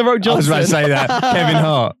 Dwayne The Rock Johnson. I was about to say that. Kevin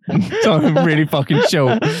Hart. So I'm really fucking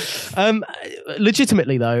short.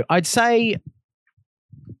 Legitimately, though, I'd say...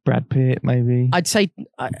 Brad Pitt, maybe. I'd say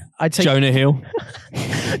Jonah Hill.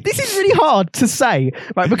 This is really hard to say,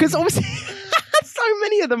 right? Because obviously, so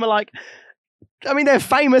many of them are like, I mean, they're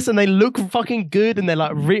famous and they look fucking good and they're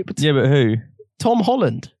like ripped. Yeah, but who? Tom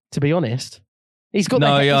Holland, to be honest. He's got the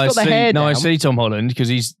hair No, down. I see Tom Holland because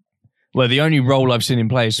the only role I've seen him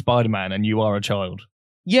play is Spider-Man, and you are a child.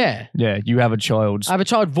 Yeah. Yeah, you have a child's... I have a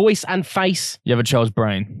child voice and face. You have a child's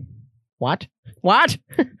brain. What?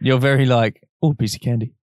 You're very like, oh, piece of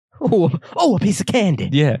candy. Oh, a piece of candy.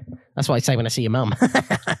 Yeah. That's what I say when I see your mum.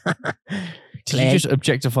 Did you just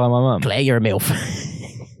objectify my mum? Claire, you're a MILF.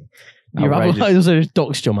 You're also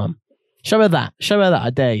doxed your mum. Show her that.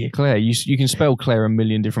 I dare you. Claire, you can spell Claire a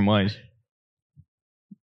million different ways.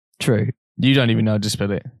 True. You don't even know how to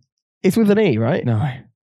spell it. It's with an E, right? No.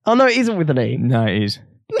 Oh, no, it isn't with an E. No, it is.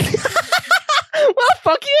 Well,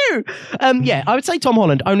 fuck you. Yeah, I would say Tom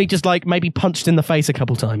Holland, only just like maybe punched in the face a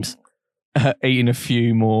couple times. Eating a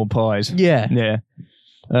few more pies. Yeah. Yeah.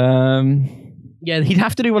 Yeah, he'd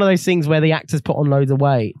have to do one of those things where the actors put on loads of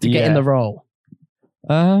weight to get in the role.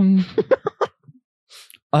 I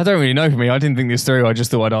don't really know for me. I didn't think this through. I just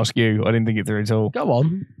thought I'd ask you. I didn't think it through at all. Go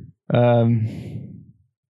on.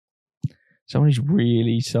 Someone who's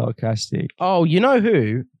really sarcastic. Oh, you know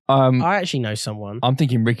who? I actually know someone. I'm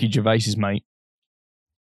thinking Ricky Gervais's mate.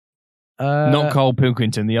 Not Carl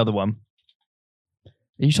Pilkington, the other one.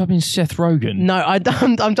 Are you typing in Seth Rogen? No,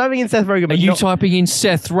 I'm typing in Seth Rogen. But Are you typing in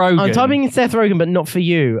Seth Rogen? I'm typing in Seth Rogen, but not for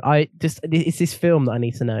you. It's this film that I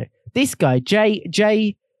need to know. This guy,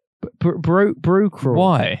 Jay Bruckrell.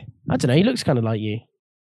 Why? I don't know. He looks kind of like you.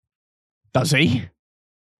 Does he?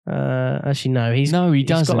 Actually, no. He doesn't.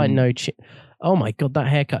 He's got like no chin. Oh my god, that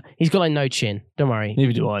haircut. He's got like no chin. Don't worry.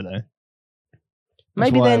 Neither do I, though.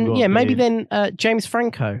 Maybe then James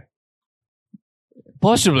Franco.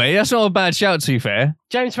 Possibly. That's not a bad shout, to be fair.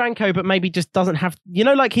 James Franco, but maybe just doesn't have,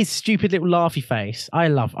 like his stupid little laughy face. I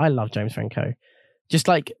love James Franco. Just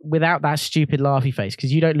like without that stupid laughy face,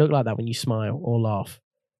 because you don't look like that when you smile or laugh.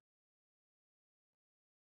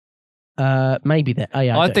 Maybe that. Oh,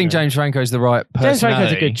 yeah, I think James Franco's the right personality. James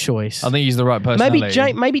Franco's a good choice. I think he's the right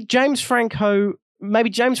personality. Maybe James Franco. Maybe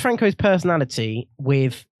James Franco's personality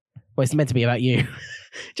with. Well, it's meant to be about you.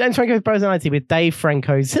 James Franco's personality with Dave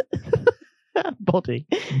Franco's body.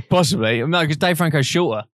 Possibly. No, because Dave Franco's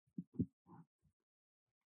shorter.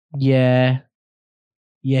 Yeah,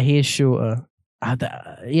 he is shorter.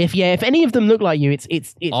 If any of them look like you,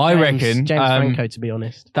 it's I reckon James Franco, to be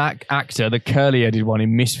honest. That actor, the curly-headed one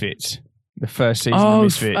in Misfits, the first season of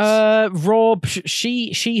Misfits. Rob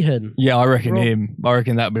Sheehan. Yeah, I reckon him. I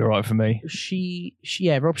reckon that'd be right for me. Rob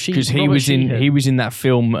Sheehan. Because he was in that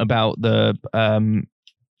film about the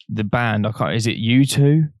band. Is it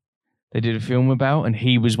U2? They did a film about, and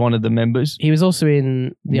he was one of the members. He was also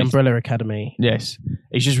in the Umbrella Academy. Yes,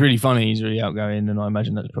 he's just really funny. He's really outgoing, and I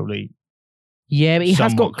imagine that's probably. Yeah, but he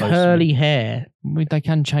has got curly hair. They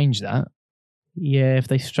can change that. Yeah, if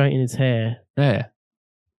they straighten his hair. Yeah.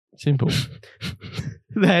 Simple.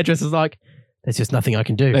 The hairdresser's like, there's just nothing I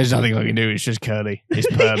can do. There's nothing I can do. It's just curly. It's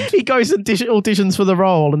permed. He goes and auditions for the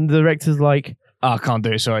role, and the director's like, I can't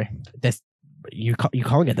do it, sorry. You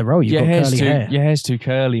can't get the role. You've got curly hair. Your hair's too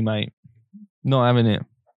curly, mate. Not having it.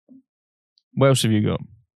 What else have you got?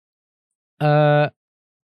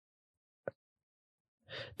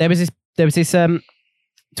 There was this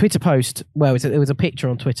Twitter post. Well, it was a picture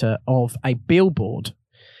on Twitter of a billboard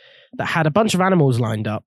that had a bunch of animals lined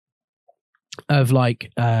up, of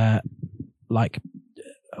like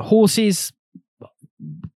horses,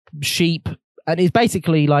 sheep, and it's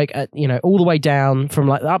basically like all the way down from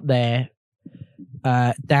like up there,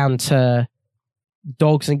 down to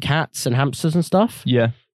dogs and cats and hamsters and stuff.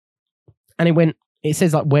 Yeah. And it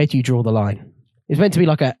says like, where do you draw the line? It's meant to be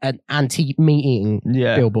like an anti-meat eating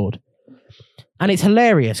billboard. And it's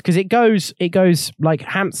hilarious because it goes like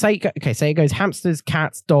say it goes hamsters,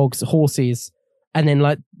 cats, dogs, horses, and then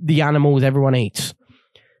like the animals everyone eats.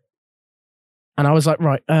 And I was like,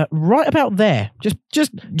 right about there.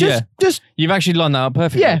 Just you've actually lined that up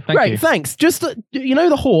perfectly. Yeah, great, thanks. Just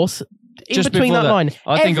the horse in just between that line.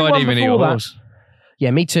 I think I'd even eat a horse. Yeah,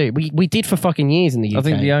 me too. We did for fucking years in the UK. I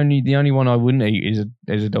think the only one I wouldn't eat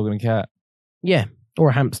is a dog and a cat. Yeah, or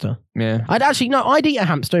a hamster. Yeah. I'd eat a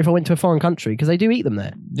hamster if I went to a foreign country because they do eat them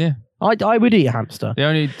there. Yeah. I would eat a hamster.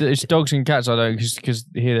 It's dogs and cats I don't, because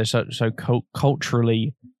here they're so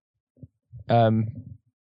culturally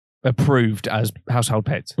approved as household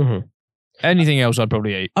pets. Mm-hmm. Anything else I'd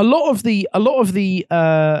probably eat. A lot of the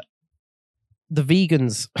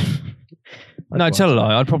vegans. No, tell a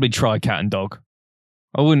lie. I'd probably try cat and dog.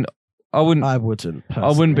 I wouldn't. Personally.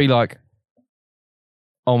 I wouldn't be like,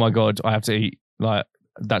 oh my god, I have to eat like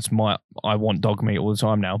I want dog meat all the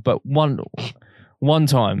time now. But one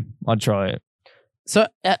time I'd try it. So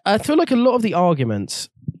I feel like a lot of the arguments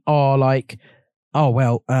are like, oh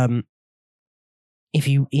well, if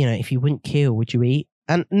you wouldn't kill, would you eat?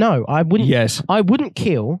 And no, I wouldn't. Yes, I wouldn't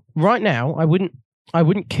kill right now. I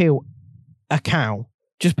wouldn't kill a cow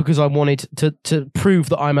just because I wanted to prove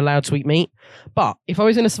that I'm allowed to eat meat. But if I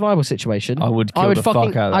was in a survival situation, I would kill the fuck out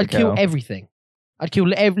of that I'd kill cow. everything. I'd kill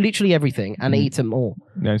literally everything and eat them all.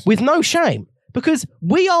 Yes. With no shame. Because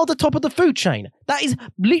we are the top of the food chain. That is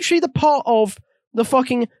literally the part of the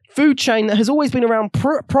fucking food chain that has always been around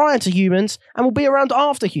prior to humans and will be around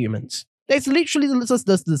after humans. It's literally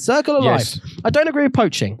the circle of life. I don't agree with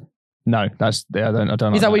poaching. No, I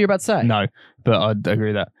don't. Is that what you're about to say? No, but I'd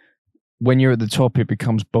agree with that. When you're at the top, it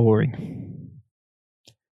becomes boring.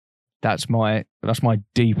 That's my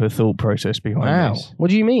deeper thought process behind this.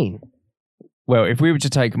 What do you mean? Well, if we were to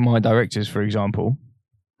take my directors, for example,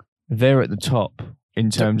 they're at the top in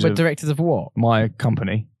terms of... directors of what? My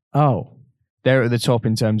company. Oh. They're at the top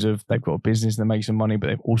in terms of they've got a business that makes some money, but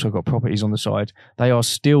they've also got properties on the side. They are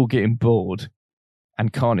still getting bored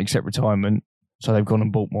and can't accept retirement, so they've gone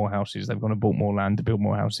and bought more houses. They've gone and bought more land to build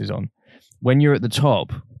more houses on. When you're at the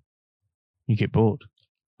top, you get bored.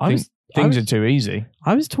 Things are too easy.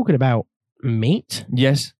 I was talking about meat.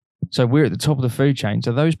 Yes. So we're at the top of the food chain.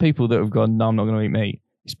 So those people that have gone, no, I'm not going to eat meat,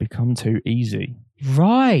 it's become too easy.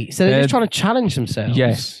 Right. So they're just trying to challenge themselves.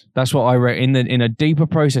 Yes. That's what I reckon. In a deeper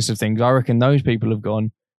process of things, I reckon those people have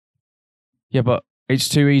gone, yeah, but it's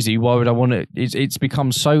too easy. Why would I want it? It's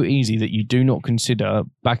become so easy that you do not consider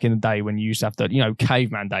back in the day when you used to have to,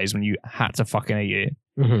 caveman days when you had to fucking eat it.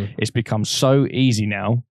 Mm-hmm. It's become so easy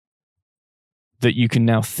now that you can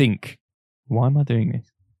now think, why am I doing this?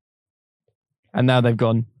 And now they've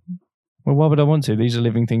gone, well, why would I want to? These are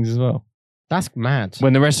living things as well. That's mad.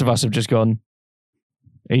 When the rest of us have just gone,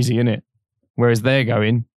 easy, innit? Whereas they're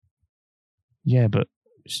going, yeah, but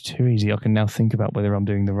it's too easy. I can now think about whether I'm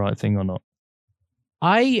doing the right thing or not.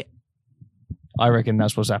 I reckon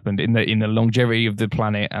that's what's happened in the longevity of the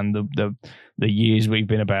planet and the years we've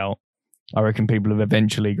been about. I reckon people have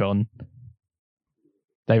eventually gone.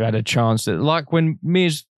 They've had a chance that, like when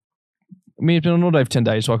Mia's been on holiday for 10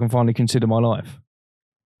 days, so I can finally consider my life.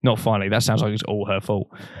 Not finally. That sounds like it's all her fault.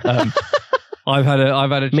 I've had a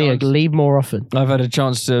chance. Mia, leave more often. I've had a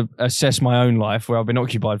chance to assess my own life where I've been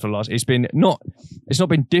occupied for the last. It's not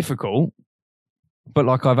been difficult, but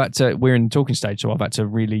like we're in the talking stage, so I've had to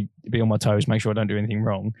really be on my toes, make sure I don't do anything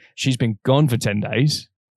wrong. She's been gone for 10 days.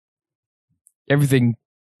 Everything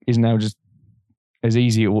is now just as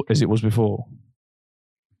easy as it was before.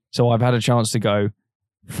 So I've had a chance to go,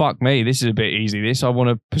 fuck me, this is a bit easy. I want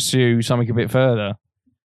to pursue something a bit further.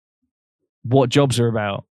 What jobs are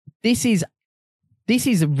about? This is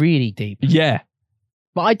really deep. Yeah.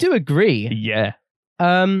 But I do agree. Yeah.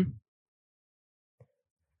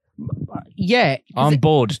 Yeah. I'm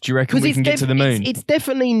bored. Do you reckon we can get to the moon? It's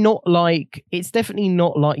definitely not like yeah,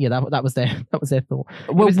 that was their thought.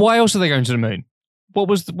 Well, why else are they going to the moon?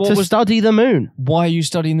 To study the moon. Why are you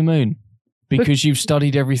studying the moon? Because you've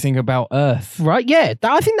studied everything about Earth. Right, yeah.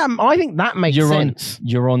 I think that makes sense.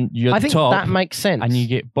 You're I think top. That makes sense. And you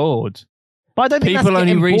get bored. But I don't think people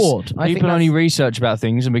only People only research about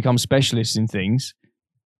things and become specialists in things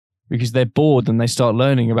because they're bored and they start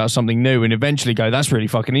learning about something new and eventually go, that's really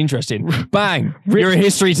fucking interesting. Bang! You're a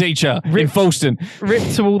history teacher in Folkestone. Rip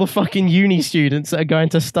to all the fucking uni students that are going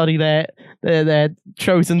to study their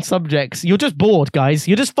chosen subjects. You're just bored, guys.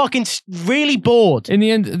 You're just fucking really bored. In the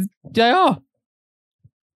end, they are.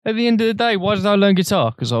 At the end of the day, why did I learn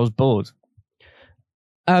guitar? Because I was bored.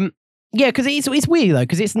 Yeah, because it's weird, though,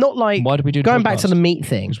 because it's not like... Why did we do going back to the meat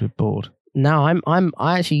thing? Because we're bored. No, I'm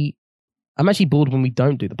actually bored when we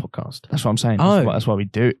don't do the podcast. That's what I'm saying. Oh. That's why we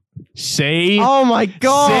do it. See? Oh my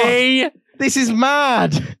God. See? This is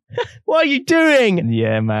mad. What are you doing?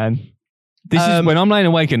 Yeah, man. This is when I'm laying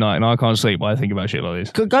awake at night and I can't sleep while I think about shit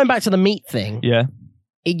like this. Going back to the meat thing. Yeah.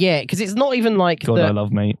 Yeah, because it's not even like... God, I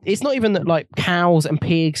love meat. It's not even that like cows and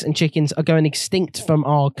pigs and chickens are going extinct from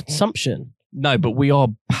our consumption. No, but we are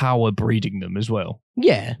power breeding them as well.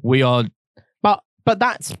 Yeah. We are... But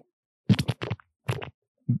that's...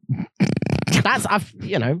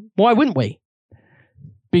 why wouldn't we?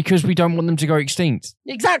 Because we don't want them to go extinct.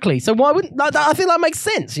 Exactly. So why wouldn't... I think that makes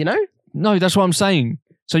sense, you know? No, that's what I'm saying.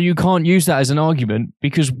 So you can't use that as an argument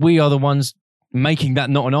because we are the ones making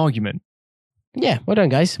that not an argument. Yeah, well done,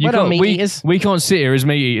 guys. Well done, meat eaters. We can't sit here as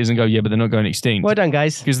meat eaters and go, yeah, but they're not going extinct. Well done,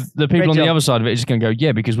 guys. Because the people on the other side of it are just going to go,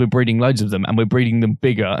 yeah, because we're breeding loads of them and we're breeding them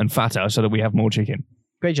bigger and fatter so that we have more chicken.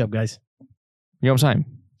 Great job, guys. You know what I'm saying?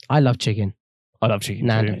 I love chicken. I love chicken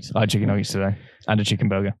too. I had chicken nuggets today and a chicken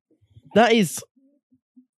burger. That is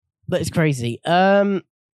crazy.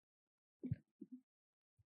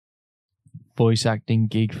 Voice acting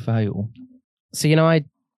gig fail. So,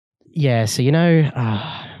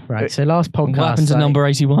 right. So last podcast... What happened to number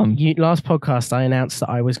 81? Last podcast, I announced that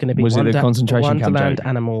I was going to be... Was it a concentration camp Wonderland joke?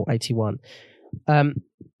 Animal 81.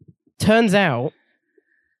 Turns out,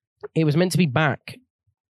 it was meant to be back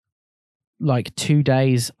like 2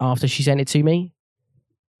 days after she sent it to me.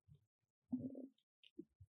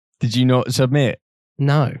 Did you not submit?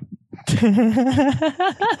 No. Bro,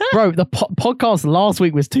 the podcast last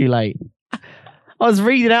week was too late. I was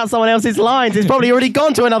reading out someone else's lines. It's probably already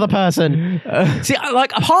gone to another person. See,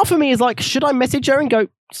 like half of me is like, should I message her and go,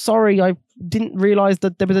 sorry, I didn't realise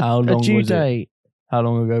that there was a due date. How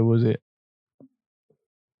long ago was it?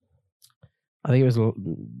 I think it was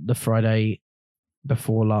the Friday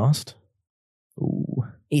before last. Ooh.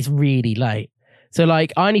 It's really late. So,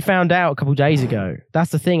 like, I only found out a couple of days ago.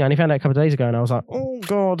 That's the thing. I only found out a couple of days ago, and I was like, oh,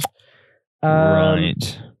 God.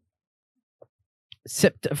 Right.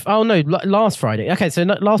 Last Friday. Okay, so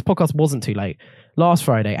last podcast wasn't too late. Last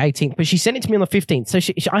Friday, 18th. But she sent it to me on the 15th. So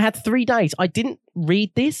I had 3 days. I didn't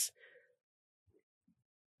read this.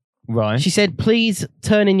 Right. She said, please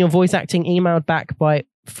turn in your voice acting emailed back by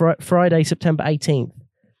Friday, September 18th.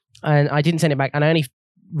 And I didn't send it back. And I only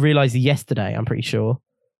realised yesterday, I'm pretty sure.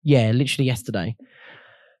 Yeah, literally yesterday.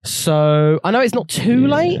 So I know it's not too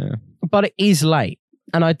late, but it is late.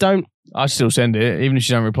 And I still send it. Even if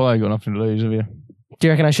you don't reply, you've got nothing to lose, have you? Do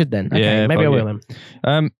you reckon I should then? Okay, yeah, maybe I will then.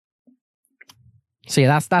 So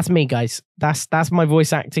yeah, that's me, guys. That's my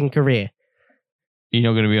voice acting career. You're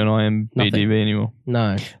not going to be on IMDb anymore.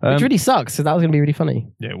 No, which really sucks. So that was going to be really funny.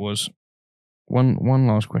 Yeah, it was. One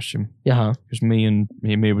last question. Yeah. Because me and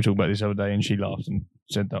Mia were talking about this the other day, and she laughed and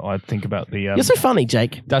said that I'd think about the. You're so funny,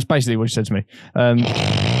 Jake. That's basically what she said to me.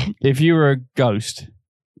 If you were a ghost,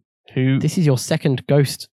 who? This is your second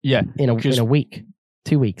ghost. Yeah, in a week,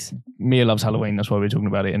 2 weeks. Mia loves Halloween. That's why we were talking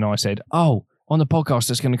about it, and I said, "Oh, on the podcast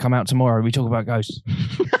that's going to come out tomorrow, we talk about ghosts."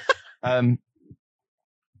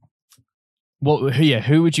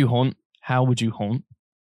 Who would you haunt? How would you haunt?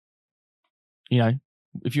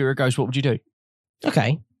 If you were a ghost, what would you do?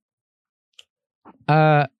 Okay.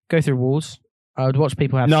 Go through walls. I would watch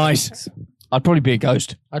people have sex. I'd probably be a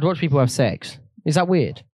ghost. I'd watch people have sex. Is that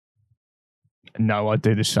weird? No, I'd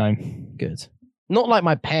do the same. Good. Not like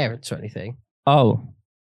my parents or anything. Oh.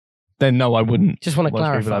 Then no, I wouldn't. Just want to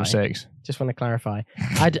clarify. People have sex. Just want to clarify.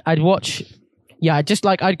 I'd watch... Yeah,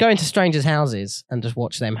 I'd go into strangers' houses and just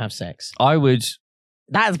watch them have sex. I would...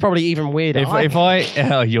 That's probably even weirder.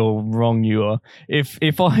 Oh, you're wrong. You are. If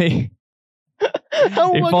I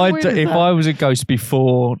was a ghost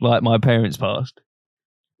before like my parents passed,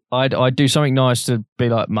 I'd do something nice to be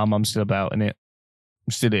like, Mum, I'm still about, innit?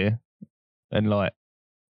 I'm still here, and like,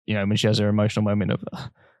 when she has her emotional moment of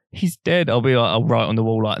he's dead, I'll be like, I'll write on the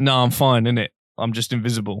wall like, no, I'm fine, innit? I'm just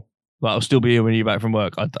invisible. Like I'll still be here when you're back from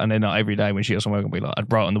work. And then every day when she goes from work, I'll be like,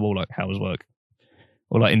 I'd write on the wall like, how was work?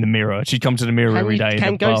 Or like in the mirror. She'd come to the mirror every day in the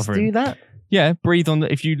bathroom. Can ghosts do that? Yeah, breathe on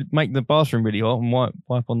if you make the bathroom really hot and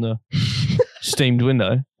wipe on the steamed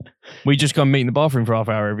window. We just go and meet in the bathroom for half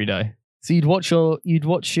hour every day. So you'd watch your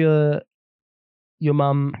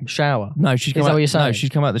mum shower? No, she's come out. No, she's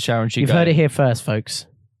come out the shower and You've heard it here first, folks.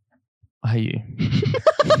 I hate you.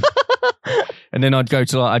 And then I'd go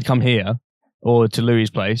to I'd come here or to Louis'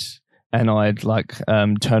 place, and I'd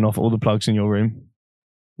turn off all the plugs in your room.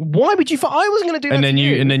 Why would you? I wasn't going to do that.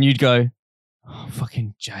 And then you'd go, oh,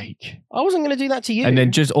 fucking Jake. I wasn't going to do that to you. And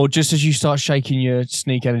then just as you start shaking your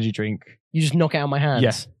Sneak energy drink, you just knock it out of my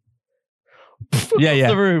hands. Yeah. Yeah.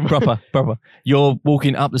 The room. Proper. You're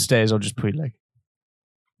walking up the stairs. I'll just put your leg.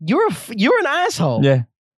 You're an asshole. Yeah.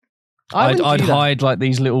 I'd hide like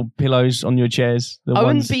these little pillows on your chairs. I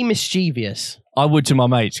wouldn't be mischievous. I would to my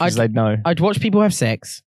mates because they'd know. I'd watch people have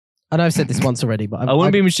sex. I know I've said this once already, but I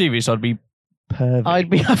wouldn't be mischievous. I'd be pervert. I'd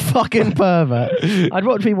be a fucking pervert. I'd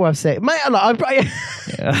watch people have sex. Mate,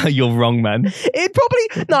 you're wrong, man. It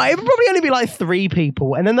would probably only be like 3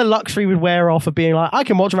 people, and then the luxury would wear off of being like, I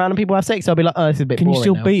can watch random people have sex. So I'll be like, oh, this is a bit boring. Can you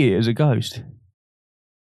still now. beat it as a ghost?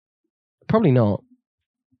 Probably not.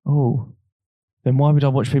 Oh. Then why would I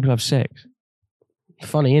watch people have sex?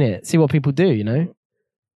 Funny, innit? See what people do, you know?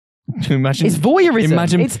 Imagine, it's voyeurism.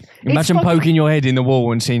 Imagine poking your head in the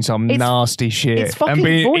wall and seeing some nasty shit. It's fucking and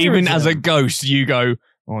being, voyeurism. even as a ghost, you go,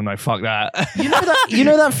 oh no, fuck that. You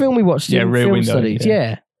know that film we watched in Rear film Window, studies?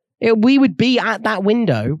 Yeah. We would be at that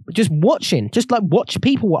window just watching. Just like watch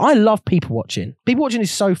people. I love people watching. People watching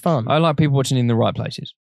is so fun. I like people watching in the right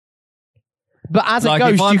places. But as a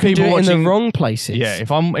ghost, you can do it in the wrong places. Yeah,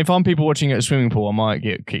 if I'm people watching at a swimming pool, I might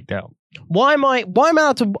get kicked out. Why am I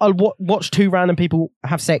allowed to watch 2 random people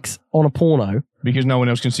have sex on a porno? Because no one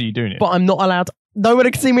else can see you doing it. But I'm not allowed. No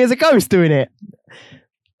one can see me as a ghost doing it.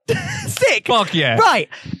 Sick. Fuck yeah. Right.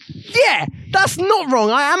 Yeah, that's not wrong.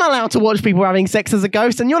 I am allowed to watch people having sex as a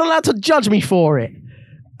ghost, and you're not allowed to judge me for it.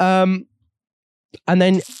 And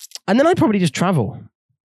then I'd probably just travel.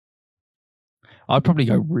 I'd probably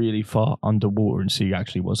go really far underwater and see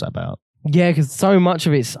actually what's that about. Yeah, because so much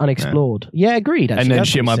of it's unexplored. Yeah, agreed. Actually. And then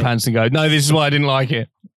shit my pants and go, no, this is why I didn't like it.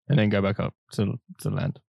 And then go back up to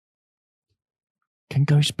land. Can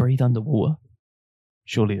ghosts breathe underwater?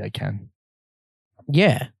 Surely they can.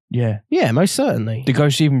 Yeah. Yeah. Yeah, most certainly. Do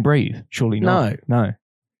ghosts even breathe? Surely not. No.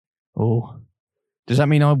 Oh. Does that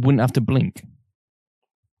mean I wouldn't have to blink?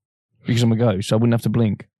 Because I'm a ghost, I wouldn't have to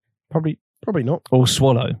blink. Probably not. Or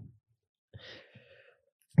swallow.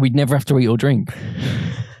 We'd never have to eat or drink.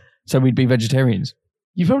 So we'd be vegetarians.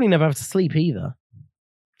 You probably never have to sleep either.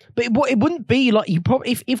 But it wouldn't be like you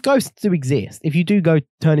probably if ghosts do exist, if you do go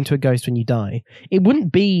turn into a ghost when you die, it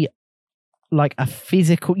wouldn't be like a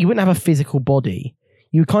physical. You wouldn't have a physical body.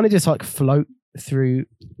 You would kind of just like float through.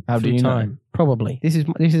 How do you time. Know? Probably. This is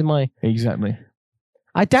my exactly.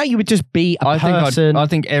 I doubt you would just be a person. I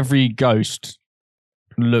think every ghost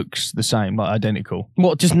looks the same, like identical.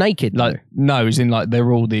 What? Just naked? Like no, as in like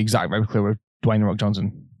they're all the exact replica of Dwayne The Rock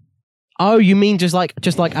Johnson. Oh, you mean just like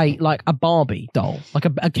a Barbie doll, like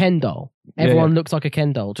a Ken doll? Everyone looks like a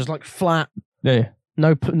Ken doll, just like flat. Yeah.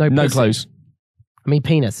 No clothes. I mean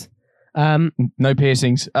penis. No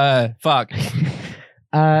piercings. Fuck.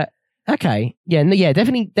 Okay. Yeah.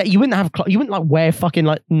 Definitely. You wouldn't have. You wouldn't like wear fucking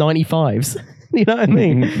like 95s. You know what I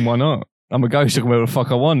mean? Why not? I'm a ghost. I can wear what the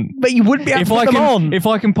fuck I want. But you wouldn't be able to put them on. If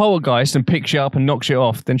I can poltergeist and pick shit up and knock shit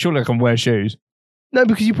off, then surely I can wear shoes. No,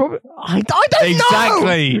 because you probably. I don't know.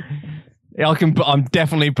 Exactly. I'm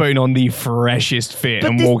definitely putting on the freshest fit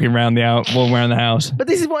and walking around the house. But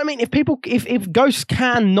this is what I mean. If ghosts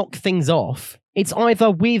can knock things off, it's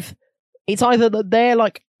either that their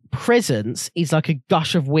like presence is like a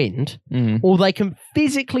gush of wind, or they can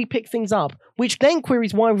physically pick things up, which then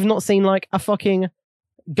queries why we've not seen like a fucking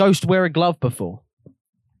ghost wear a glove before.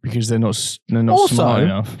 Because they're not smart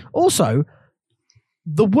enough. Also,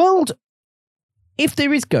 the world. If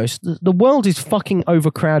there is ghosts, the world is fucking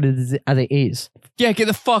overcrowded as it is. Yeah, get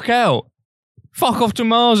the fuck out. Fuck off to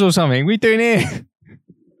Mars or something. What are you doing here?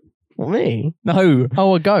 What, me? No.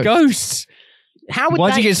 Oh, a ghost. Ghosts.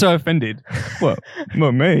 Why'd you get so offended? Well,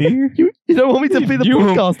 not me. You don't want me to be the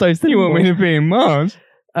podcast host anymore. You want me to be in Mars?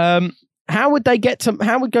 How would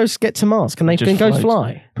ghosts get to Mars? Can ghosts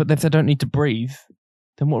fly? But if they don't need to breathe,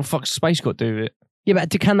 then what the fuck's space got to do with it? Yeah,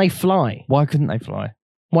 but can they fly? Why couldn't they fly?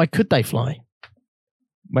 Why could they fly?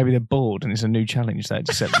 Maybe they're bored and it's a new challenge they had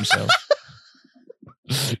to set themselves.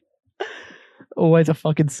 Always a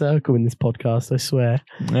fucking circle in this podcast, I swear.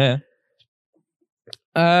 Yeah.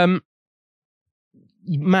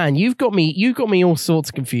 Man, you've got me all sorts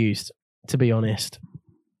confused, to be honest.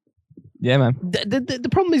 Yeah, man. The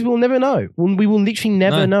problem is we'll never know. We will literally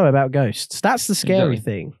never know about ghosts. That's the scary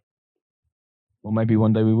thing. Or maybe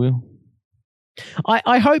one day we will.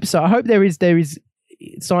 I hope so. I hope there is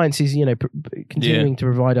science is, continuing to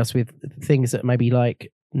provide us with things that maybe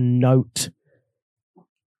like note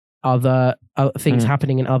other things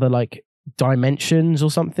happening in other like dimensions or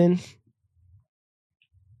something.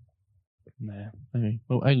 Nah, maybe.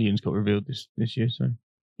 Well, Aliens got revealed this year, so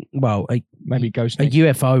well, maybe Ghost. A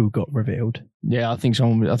UFO got revealed. Yeah, I think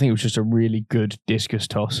it was just a really good discus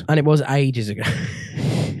toss, and it was ages ago.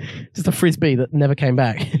 Just a frisbee that never came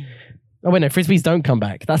back. Oh wait, no, frisbees don't come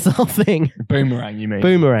back. That's the whole thing. Boomerang, you mean?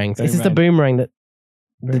 Boomerangs. This is the boomerang that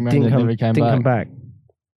didn't come back.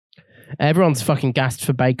 Everyone's fucking gassed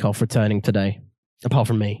for Bake Off returning today, apart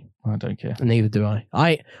from me. I don't care. Neither do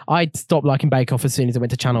I. I stopped liking Bake Off as soon as it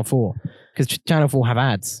went to Channel 4 because Channel 4 have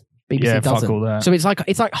ads. BBC doesn't. Fuck all that. So it's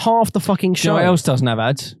like half the fucking show. You know what else doesn't have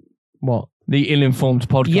ads? What? The Illinformed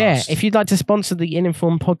podcast. Yeah, if you'd like to sponsor the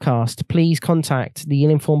Illinformed podcast, please contact the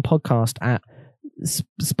Illinformed podcast at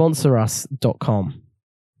sponsorus.com.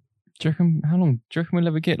 Do you reckon we'll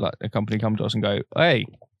ever get like a company come to us and go, hey?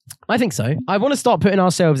 I think so. I want to start putting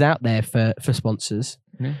ourselves out there for sponsors.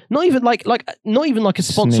 Yeah. Not even like a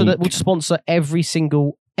sponsor that would sponsor every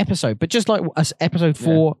single episode, but just like a sponsor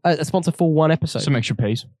for one episode. Some extra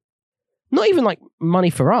pays. Not even like money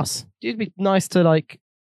for us. It'd be nice to like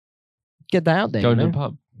get that out there. Go to the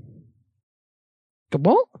pub.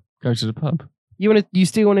 What? Go to the pub. You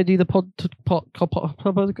still want to do the pop?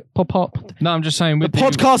 No, I'm just saying with the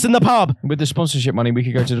podcast in the pub. With the sponsorship money, we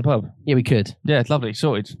could go to the pub. Yeah, we could. Yeah, lovely,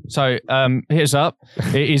 sorted. So, hit us up.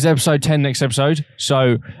 It is episode 10 next episode.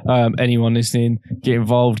 So, anyone listening, get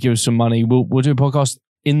involved, give us some money. We'll do a podcast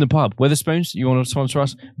in the pub. Weatherspoons, you want to sponsor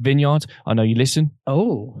us? Vineyard, I know you listen.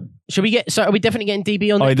 Oh, should we get? So, are we definitely getting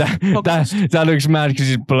DB on? That looks mad because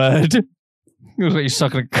it's blurred. It looks like you're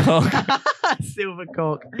sucking a cock. Silver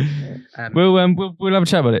cock. We'll have a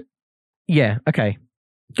chat about it. Yeah. Okay,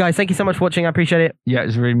 guys. Thank you so much for watching. I appreciate it. Yeah,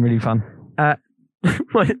 it's really, really fun.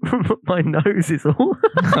 My nose is all.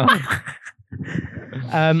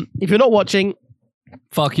 If you're not watching,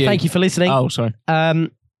 fuck you. Thank you for listening. Oh, sorry. Tell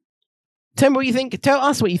me what you think. Tell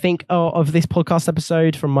us what you think of this podcast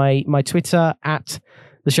episode from my Twitter at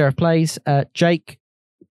the Sheriff Plays. Jake,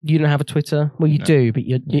 you don't have a Twitter. Well, you do, but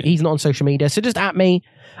he's not on social media. So just at me,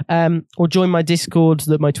 or join my Discord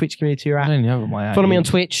that my Twitch community are at. I don't know my. Follow me on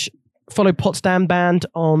Twitch. Follow Potsdam Band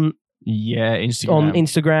on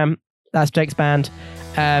Instagram. That's Jake's band.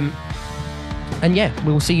 And yeah,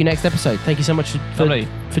 we will see you next episode. Thank you so much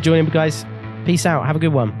for joining, guys. Peace out. Have a good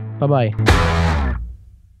one. Bye bye.